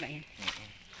 Ay, hindi ba yan?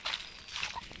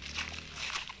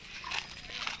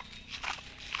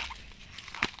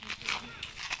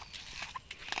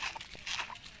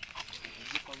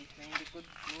 Pawis na yung likod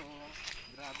ko.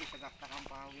 Grabe, tagaktak ang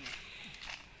pawis.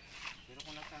 Pero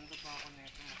kung nagsanto pa ako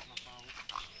neto, mas mapawis.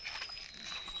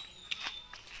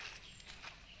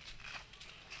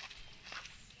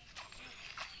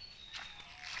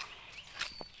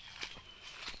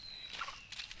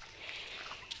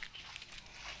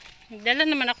 Nagdala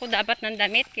naman ako dapat ng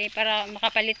damit kaya para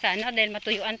makapalit sana dahil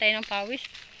matuyuan tayo ng pawis.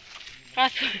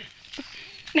 Kaso,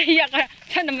 nahiya ka.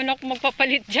 Saan naman ako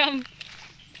magpapalit dyan?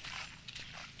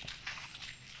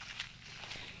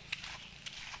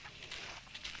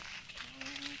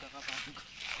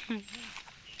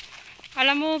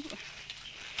 Alam mo,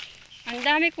 ang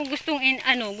dami kong gustong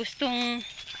gustong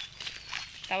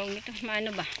tawag nito,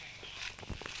 maano ba?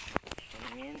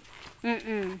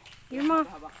 Yung mga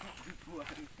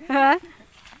ha?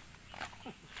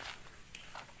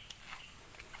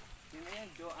 Yun na yan,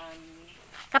 Joan.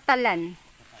 Katalan.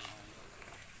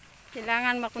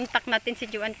 Kailangan makontak natin si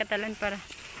Joan Katalan para.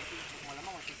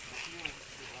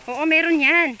 Oo, meron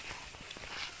yan.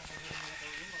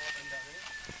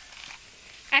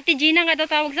 Ate Gina nga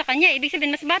daw tawag sa kanya. Ibig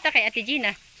sabihin, mas bata kay Ate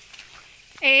Gina.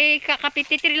 Eh,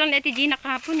 kakapititiri lang ni Ate Gina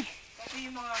kahapon. Kasi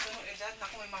yung mga ganong edad,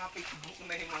 naku, may mga Facebook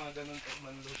na yung mga ganon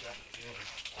manlugar.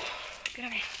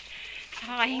 Grabe.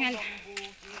 Nakakahingal.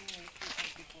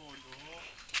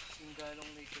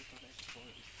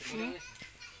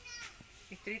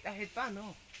 Street ahead pa,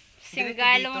 no?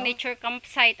 Singgalong Nature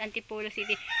Campsite, Antipolo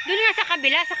City. Doon nga sa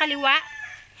kabila, sa kaliwa.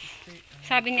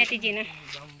 Sabi ni Ate Gina.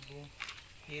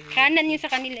 Kanan yun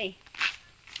sa kanila eh.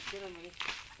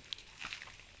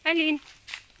 Alin?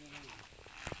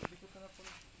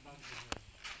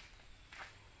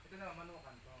 Ito na,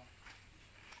 manukan to.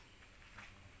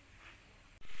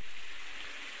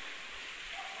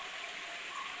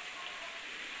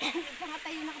 Saan nga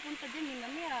tayo nakapunta dyan eh,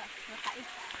 mamaya. Nakait.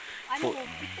 Ano ko?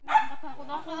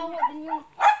 Nakakawa din yung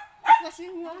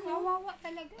sitwasyon nga. Nakawawa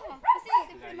talaga. Kasi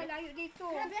siyempre malayo dito.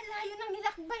 Grabe, ang layo ng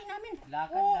nilakbay namin.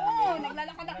 Lakad Oo, lang.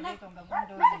 naglalakad na. Dito hanggang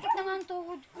bundok. Masakit na nga ang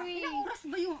tuhod ko eh. Ilang oras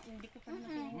ba yung? Hindi ko pa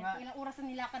natin. Ilang oras ang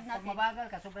nilakad Pag natin? mabagal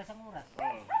ka, sobra sa oras.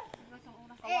 Isang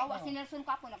oras. Kawawa, si Nelson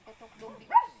Capo nagtutok doon.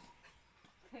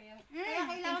 Kaya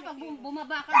kailangan pag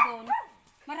bumaba ka doon,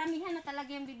 maramihan na talaga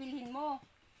yung bibilhin mo.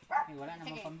 Eh, wala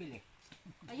namang pambili.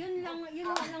 Ayun lang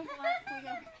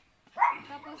kuya.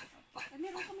 Tapos,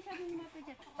 meron ka masyadong mata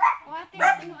dyan. O ate,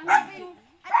 ano yung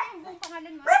buong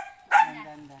pangalan mo?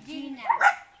 Ganda. Gina.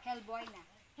 Helboyna.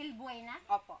 Helboyna?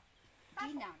 Opo.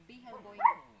 Gina, B.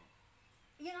 Helboyna.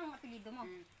 Yan ang apelido mo.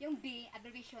 Yung B,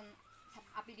 abbreviation sa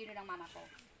apelido ng mama ko.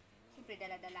 Siyempre,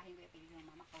 daladalahin ko yung apelido ng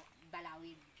mama ko.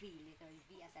 Balawid, B, letter V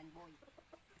as in boy.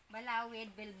 Balawid,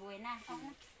 Belbuena.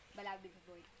 Balawid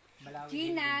Hilboy. Balawid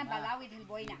Gina, Hilboy na. Balawid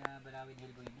Hilboy na. Gina, Balawid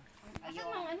Hilboy na.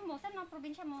 Saan ang ano mo? Saan ang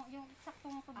probinsya mo? Yung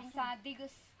saktong probinsya? Sa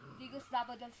Digos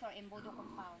Davao del Sur, Embodo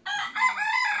Compound.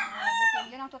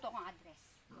 Yun ang totoo kong address.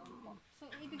 So,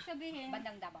 ibig sabihin,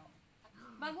 Bandang Davao.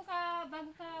 bago ka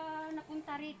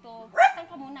napunta rito, saan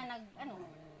ka muna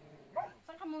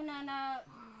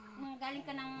nung galing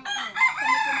ka ng, Sa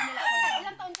Metro Manila ako.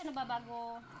 ilang taon ka na ba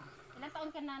ilang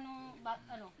taon ka na nung,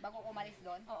 Bago umalis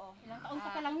doon. oo, ilang taon ka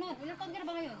pa lang nun? Ilang taon ka na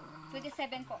ba ngayon?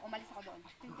 27 po, umalis ako doon.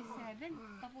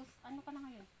 27? Tapos, ano ka na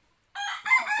ngayon?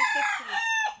 Mag-53.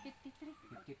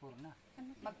 53? 54 na.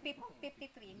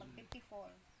 Mag-53, mag-54.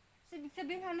 So, ibig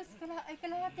sabihin halos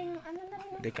kalahating, ano na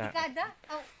rin, Deka- dekada?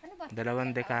 Oh, ano ba?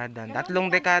 2 dekada. 3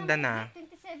 dekada na.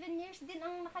 27 years din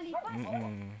ang nakalipas.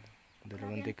 Mm.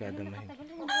 2 dekada mahigit. Nakatagal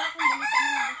yung wala akong balita na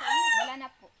nandun sa inyo. Wala na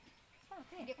po.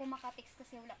 Bakit? Hindi ko makatext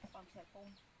kasi wala po pang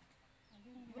cellphone.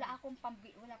 Wala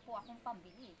po akong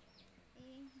pambili.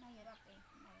 Mahirap eh.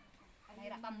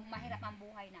 Mahirap ang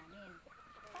buhay namin.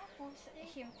 Tapos,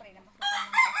 syempre, namasukan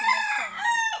ng pasinelson.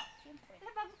 Syempre.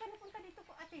 Pero bago ka napunta dito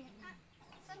po, ate,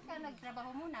 saan ka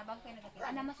nagtrabaho muna bago kayo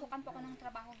nagkakilala? Namasukan po ako ng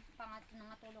trabaho.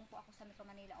 Nangatulong po ako sa Metro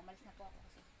Manila. Umalis na po ako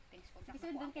kasi things contract Kasi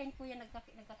na po doon ako. kayo kuya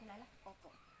nagkakilala? Opo.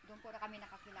 Doon po na kami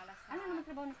nakakilala sa Ano naman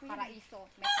trabaho ni kuya? Paraiso,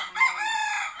 Metro Manila.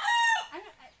 Ano,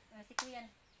 si kuya.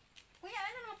 Kuya,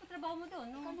 ano naman po trabaho mo doon?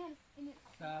 Nung, Kanel,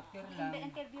 Sa pier lang,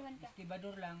 interviewan ka.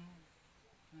 estibador lang.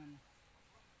 Ano.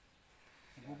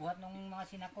 Nagbubuhat ng mga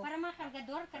sinako. para mga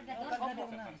kargador? Kargador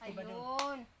na, estibador.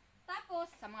 Ayun. Tapos,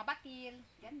 Sa mga bakil,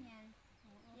 ganyan.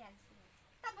 Yan.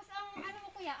 tapos ang ano mo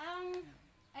kuya,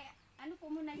 ano po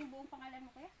muna yung buong pangalan mo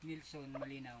kuya? Nilson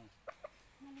Malinaw.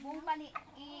 Buong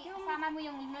isama mo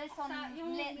yung Nelson,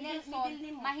 yung Nelson, middle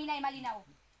name mo. Mahinay Malinaw.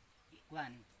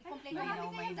 Kwan. I-complete mo. Malinaw, Marami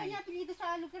kayong Mahinay. kanya apelido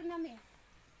sa lugar namin.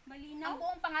 Ang Malinaw.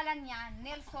 buong pangalan niya,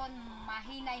 Nelson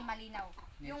Mahinay Malinaw.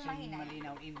 Yung Nelson Mahinay.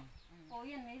 Malinaw Im. Oh,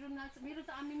 yan, mayroon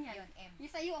sa amin yan. Yun, M.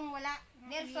 Yung sa'yo ang wala. ang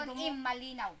Nelson apelido mo. M.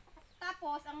 Malinaw.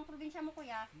 Tapos, ang probinsya mo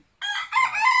kuya,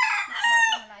 Bakit?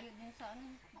 Masbate, malayo din sa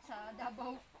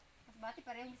Davao. Masbate,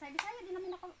 parehong Bisaya. Bisaya din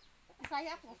naman ako.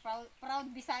 Bisaya ako, proud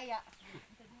Bisaya.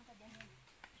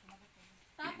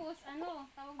 Tapos,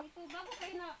 tawag dito,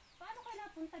 paano kayo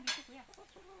napunta dito kuya?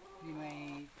 Hindi may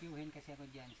tiyuhin kasi ako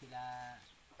dyan. Sila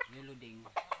Luluding.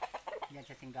 Diyan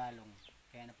sa Singgalong.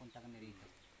 Kaya napunta kami rito.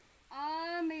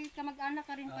 May kamag-anak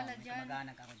ka rin pala may dyan.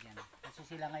 kamag-anak ako dyan. Kasi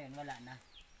sila ngayon wala na.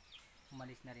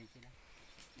 Umalis na rin sila.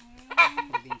 Mm,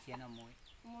 Probinsya na umuwi.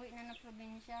 umuwi na ng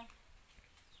probinsya.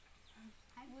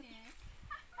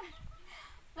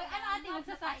 Ano ate,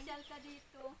 magsasocial ka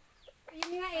dito.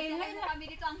 Yun nga eh, ngayon kami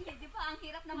dito, di ba, ang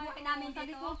hirap ng buhay namin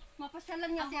sabi dito. ko,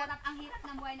 mapasyalan nga Ang hirap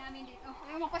ng buhay namin dito.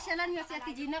 mapasyalan nga si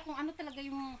Ate Gina kung ano talaga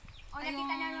yung O,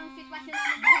 nakita na yung sitwasyon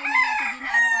namin. buhay ni Ate Gina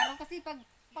araw-araw kasi pag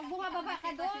bumababa ka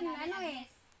doon,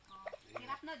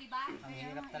 Hirap no, di ba? Ang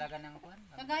hirap talaga ng kwan.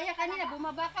 kagaya kanina,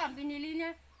 bumaba ka, binili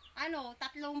niya, 3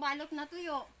 balot na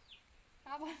tuyo.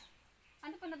 Tapos,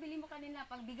 ano pa nabili mo kanina?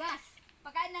 Pagbigas.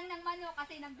 Pagkain lang ng manok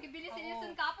kasi nagbibili si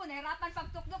Nelson Capo, nahirapan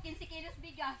pagtukdok, 15 kilos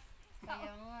bigas.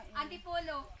 Kaya nga,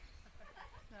 Antipolo.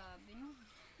 grabe no.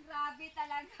 Grabe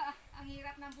talaga. Ang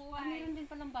hirap ng buhay. Mayroon din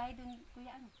palang bahay doon,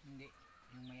 kuya ano? Hindi.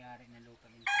 Yung may-ari na lupa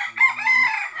yun. Yung mga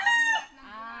anak. Ang hirap ng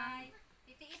buhay.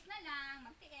 Titiis na lang,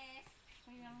 magtiis.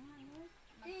 Kaya nga, no?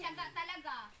 Magtiyaga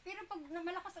talaga. Pero pag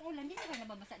malakas ang ulan, hindi na kayo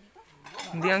nababasa dito?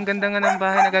 Hindi, ang ganda nga ng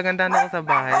bahay. Nagagandahan ako sa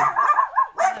bahay.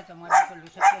 Sa mga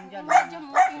lusot yan dyan. Medyo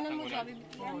mo, tingnan mo, sabi mo,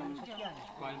 Oo, lusot yan.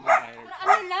 pero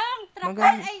ano lang,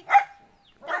 trapal,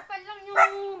 trapal lang yung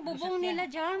bubong nila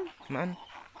dyan. Man,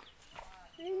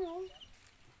 Ayun o.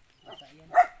 Basa yan.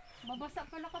 Babasa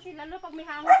pala kasi lalo pag may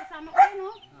hangin kasama kayo,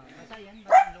 no? Basa yan.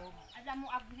 Basa ang loob. Alam mo,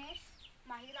 Agnes,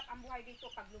 mahirap ang buhay dito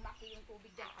pag lumaki yung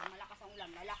tubig dyan. Pag malakas ang ulan,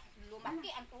 lumaki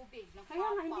ang tubig. Kaya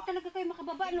nga, hindi talaga kayo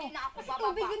makababa, no? Hindi na ako Kasi bababa.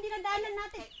 tubig yung dinadaanan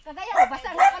natin. Kagaya, oh, basa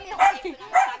nga kami.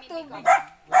 Tubig.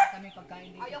 Wala kami pagkain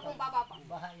dito. Ayaw kong bababa.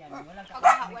 Baha yan. Walang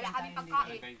Pagbaha, wala kami kain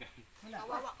pagkain. dito. Wala.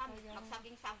 Kawawa kami,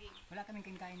 magsaging-saging. Wala kaming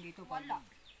kinain dito. Wala.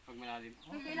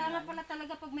 Kailangan pala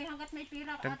talaga pag may hanggat may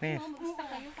pera. At Tagpes. mag-ista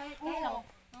kayo. Kaya lang,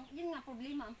 yun nga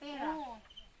problema, ang pera. Oo.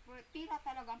 Pira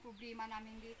talaga ang problema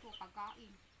namin dito,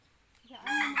 pagkain. Kaya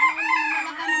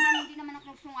Talaga naman, hindi naman ako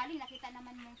nagsungaling. Nakita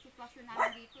naman yung sitwasyon namin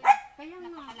dito. Eh. Kaya nga.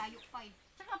 Napakalayo pa eh.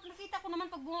 Tsaka nakita ko naman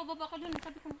pag bumababa ka doon,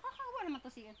 sabi ko, nakakawa naman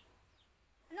to siya.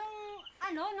 Nung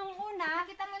una,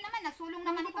 Nakita mo naman, nasulong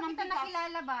naman hindi ako pa ng kita bigas.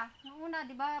 nakilala ba? Nung una,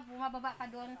 di ba, bumababa ka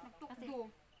doon. Kasi,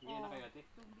 Tukdo.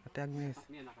 Ate Agnes.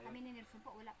 Kami ni Nelson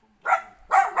po, wala po.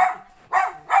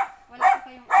 wala ko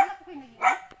kayong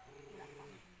nag-iwan.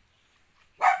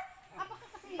 Baka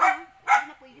kasi, Hindi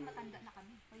na pwede, matanda na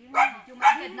kami. kaya yun nga. Medyo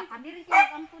magad na kami rin kayo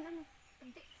ampun ano.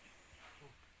 Hindi.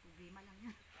 Problema lang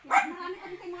yan. Marami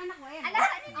kami kay mga anak ko eh. Alam,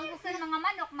 ang gusto ng mga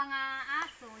manok, mga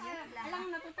aso, yun lang. Alam,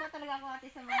 natutuwa talaga ako ate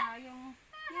sa mga yung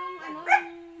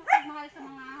mapagmahal sa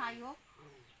mga hayop.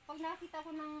 Pag nakita ko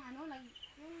ng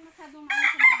yung masyadong maano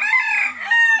sa mga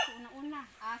aso una-una.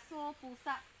 Aso,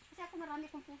 pusa. Kasi ako marami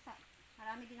akong pusa.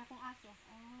 Marami din akong aso.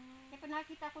 Kaya pag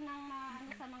nakita ko ng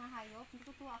sa mga hayop,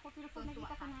 natutuwa ako. Pero pag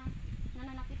nakita ko na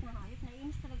nananakit na hayop,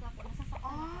 naiinis talaga ako. Nasasaktan ako.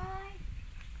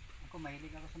 Ako,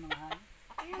 mahilig ako sa mga hayop.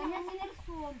 Ganyan si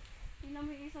Nelson. Tingnan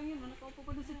mo yung isang yun, nakaupo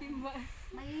pa doon sa timba.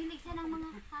 Mahilig siya ng mga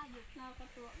hayop.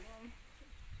 Nakakatuwa yun.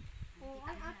 Oo,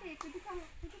 ate, pwede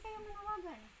kayo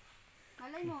manawagan.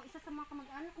 Malay mo, isa sa mga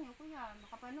kamag-anak niyo, kuya,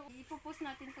 makapanood. Ipopost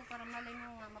natin to para malay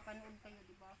mo nga mapanood kayo,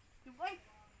 di ba? Yung, ay,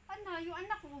 yung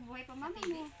anak ko, buhay pa mami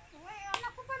mo. Ay,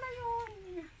 anak ko pala yun.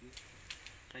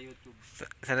 Sa YouTube.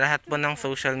 Sa lahat po ng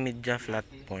social media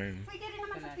platform. Pwede rin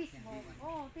naman sa Facebook.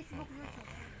 Oo, Facebook, YouTube.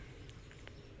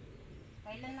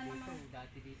 Kailan na naman? Dito,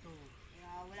 dati dito.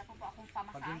 Wala pa po akong Pag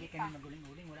pamasahe hindi pa. kami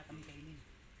maguling-uling, wala kami kainin.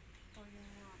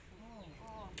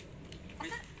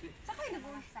 Saan kayo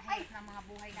nag-uwi? Sa hirap ng mga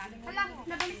buhay namin. Wala,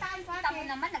 nabalitaan ko Kita ate. mo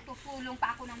naman, nagtutulong pa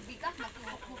ako ng bigas,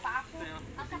 nagtutulong pa ako.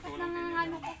 Ang sakit ng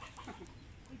ano ko.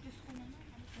 Ay, Diyos ko naman.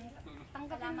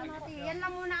 Tanggapin mo natin. Yan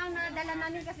lang muna ang nadala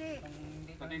namin kasi Kung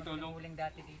hindi kami maguling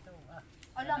dati dito,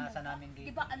 Alam mo, nasa namin dito.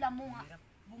 di ba alam mo nga,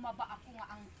 bumaba ako nga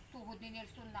ang tuhod ni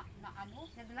Nelson na ano?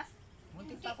 nadulas.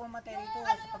 Muntik pa ako matay dito Yung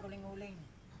sa paguling-uling.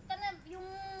 Yung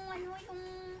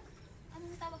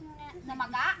anong tawag mo na?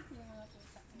 Namaga?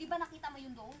 Di ba nakita mo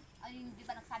yun doon? Ay, di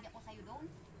ba nagsabi ako sa'yo doon?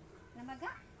 Namaga?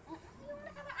 Yung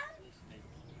nakaraan.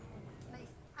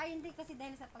 Ay, hindi kasi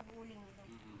dahil sa pag-uuling nito.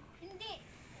 Hindi.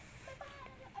 May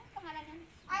pangalan, ano pangalan yan?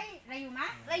 Ay, Rayuma?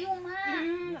 Rayuma.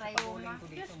 Rayuma. Pag-uling ko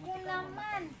dito, Diyos ko muntik ako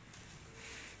naman.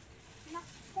 mamatay.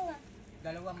 Naku. 2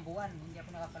 buwan, hindi ako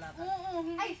nakakalakad. Oo,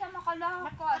 hindi siya makalakad.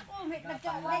 Ako,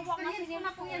 na-experience ko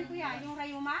na po yan kuya, yung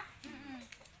Rayuma.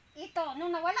 Ito, nung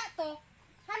nawala to,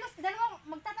 halos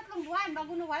magtatatlong buwan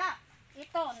bago nawala.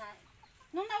 Ito,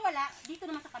 nung nawala, dito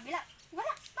naman sa kabila,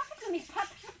 wala, bakit lumipat?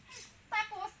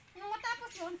 Tapos, nung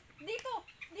matapos yun, dito,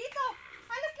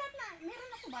 halos lahat na,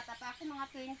 meron ako bata pa ako, mga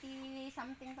 20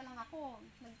 something pa lang ako,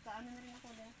 nagkaano na rin ako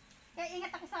din. Kaya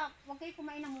ingat ako sa, huwag kayo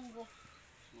kumain ng munggo.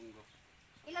 Munggo.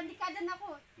 Ilang dekada na ako,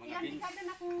 ilang dekada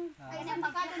na akong, ay Kasi ilang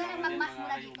dekada na lang magmas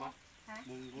mula dito. Ha?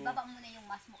 Munggo. Ibaba mo na yung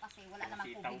mas mo kasi wala namang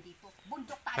COVID dito.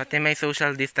 Bundok tayo. Pati may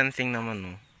social distancing naman,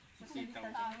 no? Sitaw.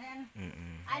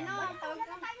 Ano, tawag Wala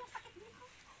ka? tayong sakit dito.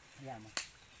 Ayan mo.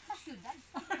 Sa syudad.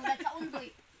 Tulad sa Undoy.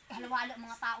 Halo-halo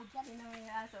mga tao dyan. Yun ang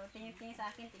yung aso, tingin sa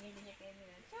akin, tingin din niya kayo.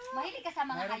 Mahilig ka sa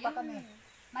mga Meron pa hayop? kami.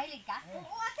 Mahilig ka?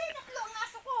 Oo, ate, tatlo ang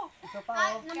aso ko. Ito pa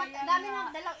oh. Dami na,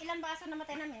 ilang baso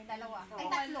namatay namin? Dalawa. Ay,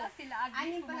 tatlo. Sila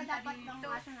Anin pala dapat ng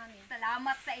aso namin.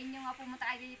 Salamat sa inyo nga pumunta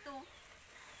kayo dito.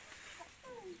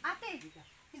 Ate,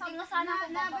 Hindi nga sana ako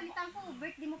bababa. nabalitan ko,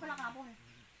 birthday mo pala kapon.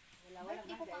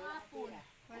 Birthday ko kahapon.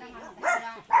 Wala nga.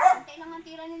 Antay lang ang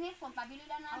tira ni Nelson. Pabili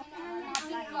lang namin ng mga Ang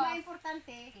bigas.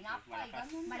 importante, Tinapay, ganun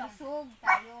lang. malusog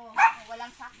tayo.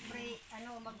 Walang sakit.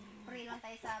 Mag-pray lang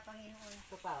tayo sa Panginoon.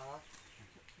 Ito pa oh.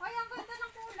 Ay, ang ganda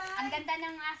ng kulay. Ang ganda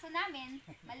ng aso namin,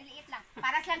 maliliit lang.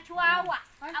 Para siyang chihuahua.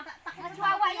 Ay, Ang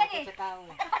chihuahua yan eh. Sa tao.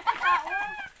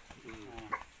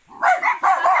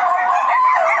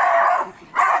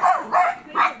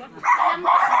 Alam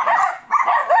mo,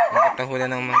 Ang katahula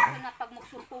ng mga... na pag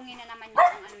magsumpungin na naman yung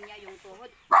ano niya, yung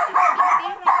tuhod.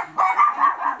 Pera,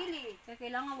 pambili. Kaya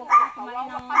kailangan wag kang kumain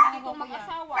Kawawa ng kami dito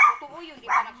mag-asawa. Totoo yun, di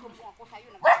ba nagsumbong ako sa'yo,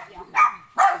 nagsabi ako.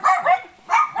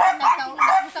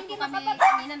 Nagkausap ko kami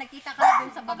kanina, nagkita kami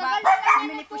dun sa baba.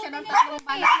 Bumili po siya ng 3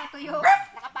 balot na tuyo.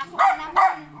 Nakapasok ka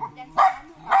naman. Diyan sa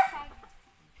ano, outside.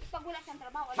 Pag wala siyang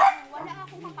trabaho, wala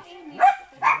akong kakainin.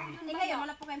 Totoo yun. Eh ngayon,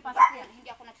 wala po kayong pasok yan. Hindi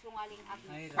ako nagsungaling Ay,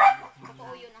 Agnes. ramo.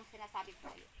 Totoo yun ang sinasabi ko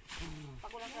sa'yo.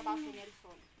 Pag walang trabaho si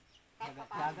Nelson, kahit pa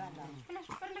paano, Daga lang.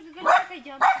 Parang nagagalit kayo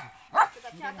dyan.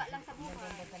 tiyaga lang sa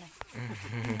buhay.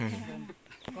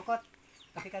 Kokot.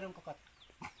 Kasi ka rin kokot.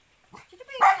 Sino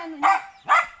pa yung ano niya?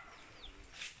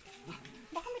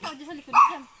 Baka may tao dyan sa likod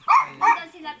dyan. Nandiyan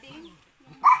sila din.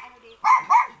 Yung ano dito.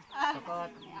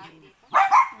 Kokot. May ari dito.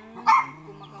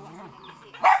 Gumagawa sila ng kasi.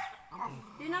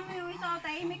 Tingnan mo yung isa,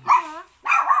 tahimik lang ha.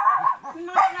 May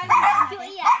mga pangalan na Pacho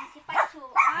iyan, si Pacho.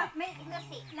 may,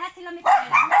 Kasi, lahat sila may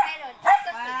pangalan. meron.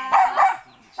 Kasi,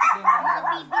 mga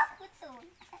bibis ko to.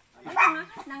 Ayun nga,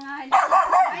 nangahalip.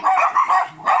 Ay,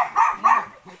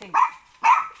 Meeting.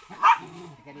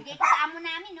 Sige Hindi dito. ko sa amo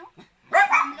namin, no?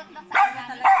 Amlot lang sa amo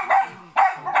namin.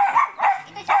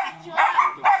 Ito si Pacho.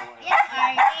 Yan si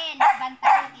Arlene.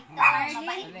 Bantayan ito.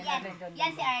 Mabait yan.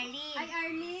 Yan si ay Arlene.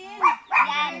 Arlene.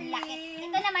 Yan, laki.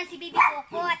 Ito naman si Bibi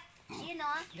Kukot. Yun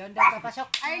o. Doon ka pasok.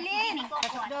 Arlene.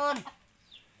 Pasok doon.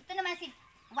 Ito naman si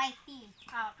Whitey.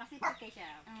 Kasi puti siya.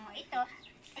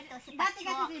 Ito si Dati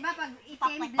kasi Pacho. diba pag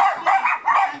itim black yan.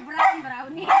 Pag brown,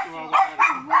 brownie. White,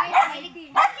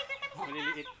 white.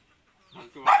 Maliliit.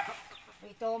 Ito,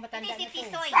 Ito matanda si na to.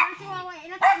 Tisoy. Ang chihuahua,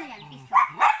 ilan taon na yan? Tisoy.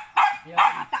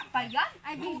 Bata pa yan?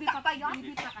 Ay, baby pa pa yan?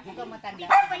 Baby pa kasi. Ito matanda.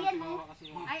 Ito pa yan mo.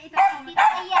 Ay, ito pa. Dito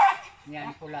pa yan. Yan,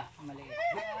 pula. Maliit.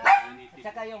 At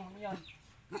saka yung. Yung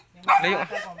Layo.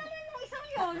 Yung isang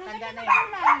yun. Matanda na Yung yan.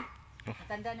 kulay.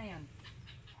 Matanda na yan.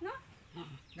 No?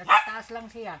 Nasa taas lang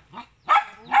siya.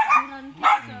 Durante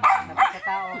siya. Sabi sa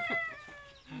tao.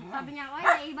 Sabi niya, oy,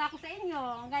 naiba ko sa inyo.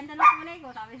 Ang ganda ng kulay ko.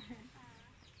 Sabi niya.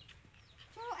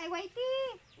 So, ay, whitey.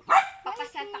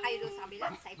 Papasal pa kayo doon sa kabila,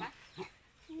 sa iba?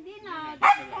 Hindi na.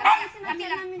 Kami sinadya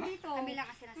lang. namin dito. Kami lang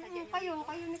kasi nasa dyan. Kayo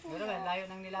ni Pero Kuya. layo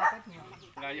ng nilakad niyo.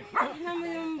 Tingnan mo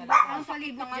yung ang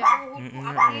palibot Mga dyan. tuhod ko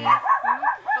akit.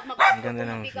 Pag Ang ganda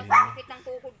ng magbigas view. akit ng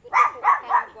tuhod ko, tuhod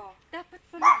talaga. Dapat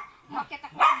pala. Bakit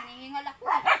ako hinihingal ako?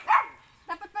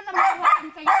 Dapat pala makawakan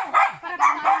kayo. Para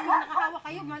kung nakahawa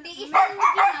kayo. Tiis na yun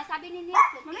na, sabi ni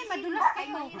Nelson. Mamay, tiisin madulas mo,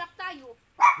 kayo. Mahirap tayo.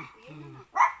 Yun na.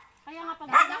 Kaya nga pag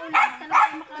naulan,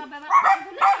 talaga makababa.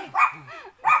 Madulas eh.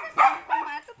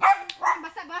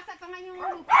 Basa-basa pa nga yung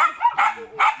lupa.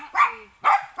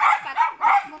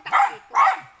 Dapat mutak ka dito.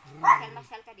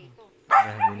 Masyal ka dito.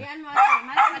 Hayaan mo ate.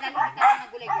 Madali kita na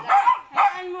magulay-gulay.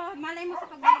 Hayaan mo. Malay mo sa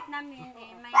pagbalik namin.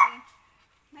 Eh,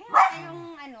 may tayong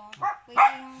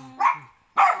pwedeng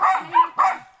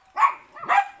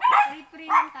free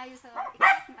lang tayo sa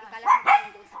Ikalat mo ba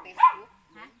yun doon sa Facebook?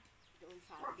 Ha? Doon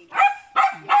sa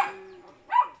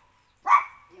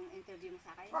yung interview mo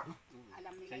sa akin?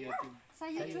 Alam nila yun. sa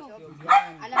YouTube.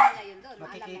 Yan. Alam nila yun doon.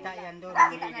 Makikita Alam nila. yan doon.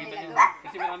 Makikita na nila doon.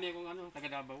 Kasi marami akong taga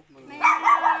Davao. May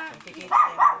Makikita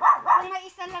yan. kung may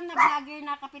isa lang na vlogger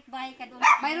na kapitbahay ka doon.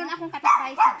 Mayroon akong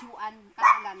kapitbahay si Juan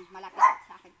Catalan. Malapit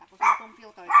sa akin. Tapos may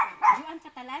computer siya. Juan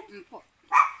Catalan? Po.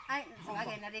 Ay,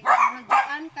 sabagay, narinig ko ng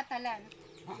Juan Catalan.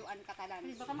 Juan Catalan.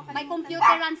 Baka makalimutan. May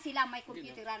computeran sila. May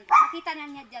computeran. Makita na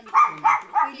niya dyan doon.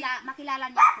 Makilala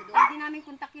niya ako doon. Pwede namin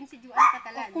kontakin si Juan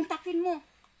Catalan. Kontakin mo.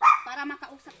 Para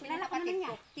makausap ko yung Kilala ko kapatid naman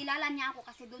ko. Kilala niya ako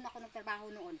kasi doon ako nagtrabaho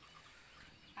noon.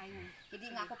 Ayun. Hindi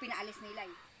nga ako pinaalis nila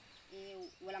eh.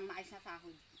 Walang maayos na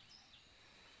sahod.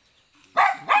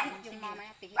 Yung mama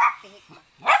niya, tihik ba? Tihik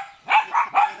sa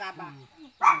pangiraba.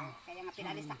 Kaya nga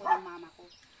pinaalis ako ng mama ko.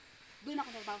 Doon ako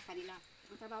nagtrabaho sa kanila.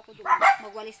 Ang trabaho ko doon,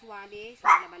 magwalis-walis,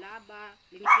 maglaba-laba,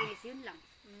 linis-linis, yun lang.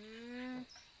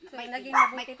 So, naging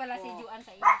mabuti pala si Juan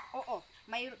sa iyo. Oo.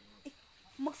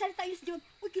 Magsalita yun si John.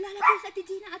 Uy, kilala ko yung sa Ate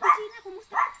Gina. Ate Gina,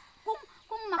 kumusta?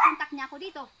 Kung makontak niya ako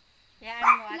dito. Yan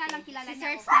mo ate. Kilala Si niya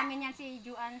search ako. namin yan si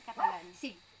Juan Catalan.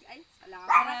 Ay, salamat.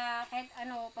 Para kahit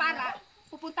Para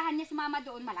pupuntahan niya si mama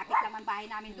doon. Malapit lang ang bahay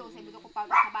namin doon. Sa Budok Compound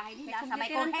sa bahay nila. Sa may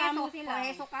computeran kamo sila.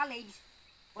 Correso College.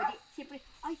 O di, siyempre,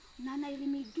 ay, Nanay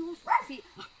Remedios.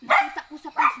 Nakita ko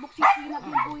sa Facebook si Tina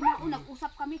Bimboy na. O,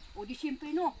 nag-usap kami. O di,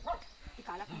 siyempre, no.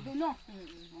 Ikalat mo doon, no.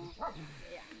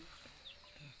 Ayan.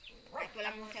 Kahit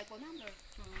walang mong cellphone number.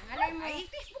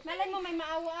 Malay mo may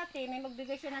maawa ate, may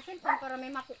magbigay siya ng cellphone para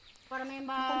may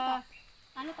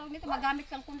tawag nito, magamit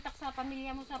kang kontak sa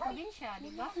pamilya mo sa probinsya,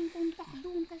 di ba? Wala akong kontak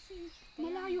doon kasi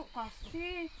malayo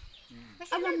kasi.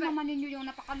 Kasi Alam naman ninyo yung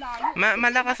napakalayo.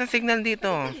 Malakas ang signal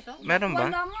dito. Meron ba?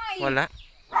 Wala nga eh. Wala.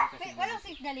 walang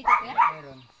signal dito, kuya?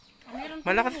 Meron. Meron po.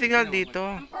 Malakas ang signal dito.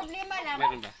 Ang problema lang,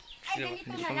 Meron ba? ay ganito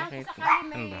Hindi na ko lang, kung makita. sakali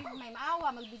Ano ba? may maawa,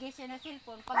 magbigay siya ng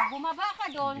cellphone. Pag bumaba ka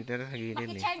doon, Dito na sa gilid eh.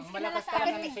 makicharge ka na lang Malakas sa talaga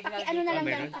akin. ang signal Ano na lang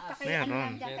dito. dyan, Meron. ano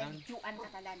lang Meron. dyan kay Juan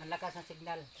Catalan. Ang lakas ng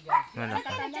signal. Yan. Wala. Saan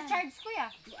ka nagcha-charge, kuya?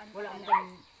 Juan Wala Catalan. hanggang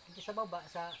dito sa baba,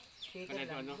 sa speaker Ano,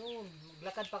 lang. ano? Doon.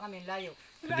 Maglakad pa kami, layo.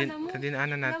 Sa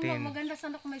dinaanan Alam natin. mo, maganda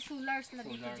sana kung may solars na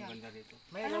dito Solar, dyan. ganda dito.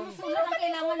 Alam Mayroon. mo, solar ang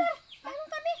kailangan. Meron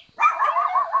kami.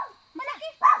 Malaki.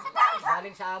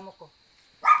 Galing sa amo ko.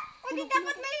 O di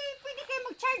dapat pwede kayo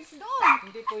mag-charge doon.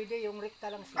 Hindi pwede, yung rekta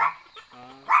lang siya.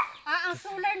 Ang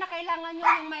solar na kailangan nyo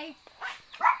yung may,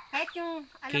 kahit yung,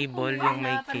 alam Cable, ko, yung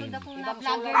may napanood ako na Ibang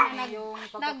vlogger solar na yung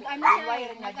nag-ano siya,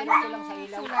 wire niya, nag-ano diretso lang sa ng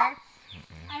ilaw. solar.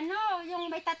 Ano, yung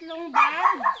may tatlong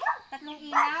bulb, tatlong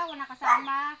ilaw na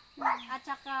kasama, at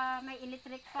saka may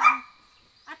electric fan,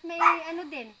 at may ano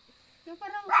din, yung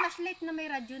parang flashlight na may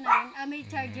radyo na rin, may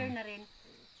charger na rin.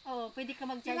 Oo, pwede ka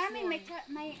mag-charge Sa amin, doon.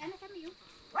 may ano kami yun.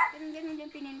 Ganun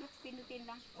din, pinutin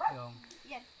lang. Yung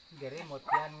Yan. remote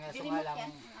yan nga. So nga Remote lang,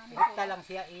 yan. rekta lang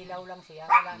siya, ilaw lang siya.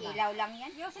 Wala na. Ilaw lang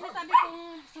yan. Yung sinasabi kong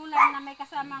solar na may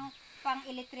kasamang pang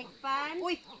electric fan,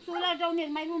 Uy, solar daw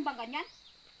nil. Mayroon ba ganyan?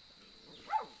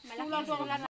 malaking solar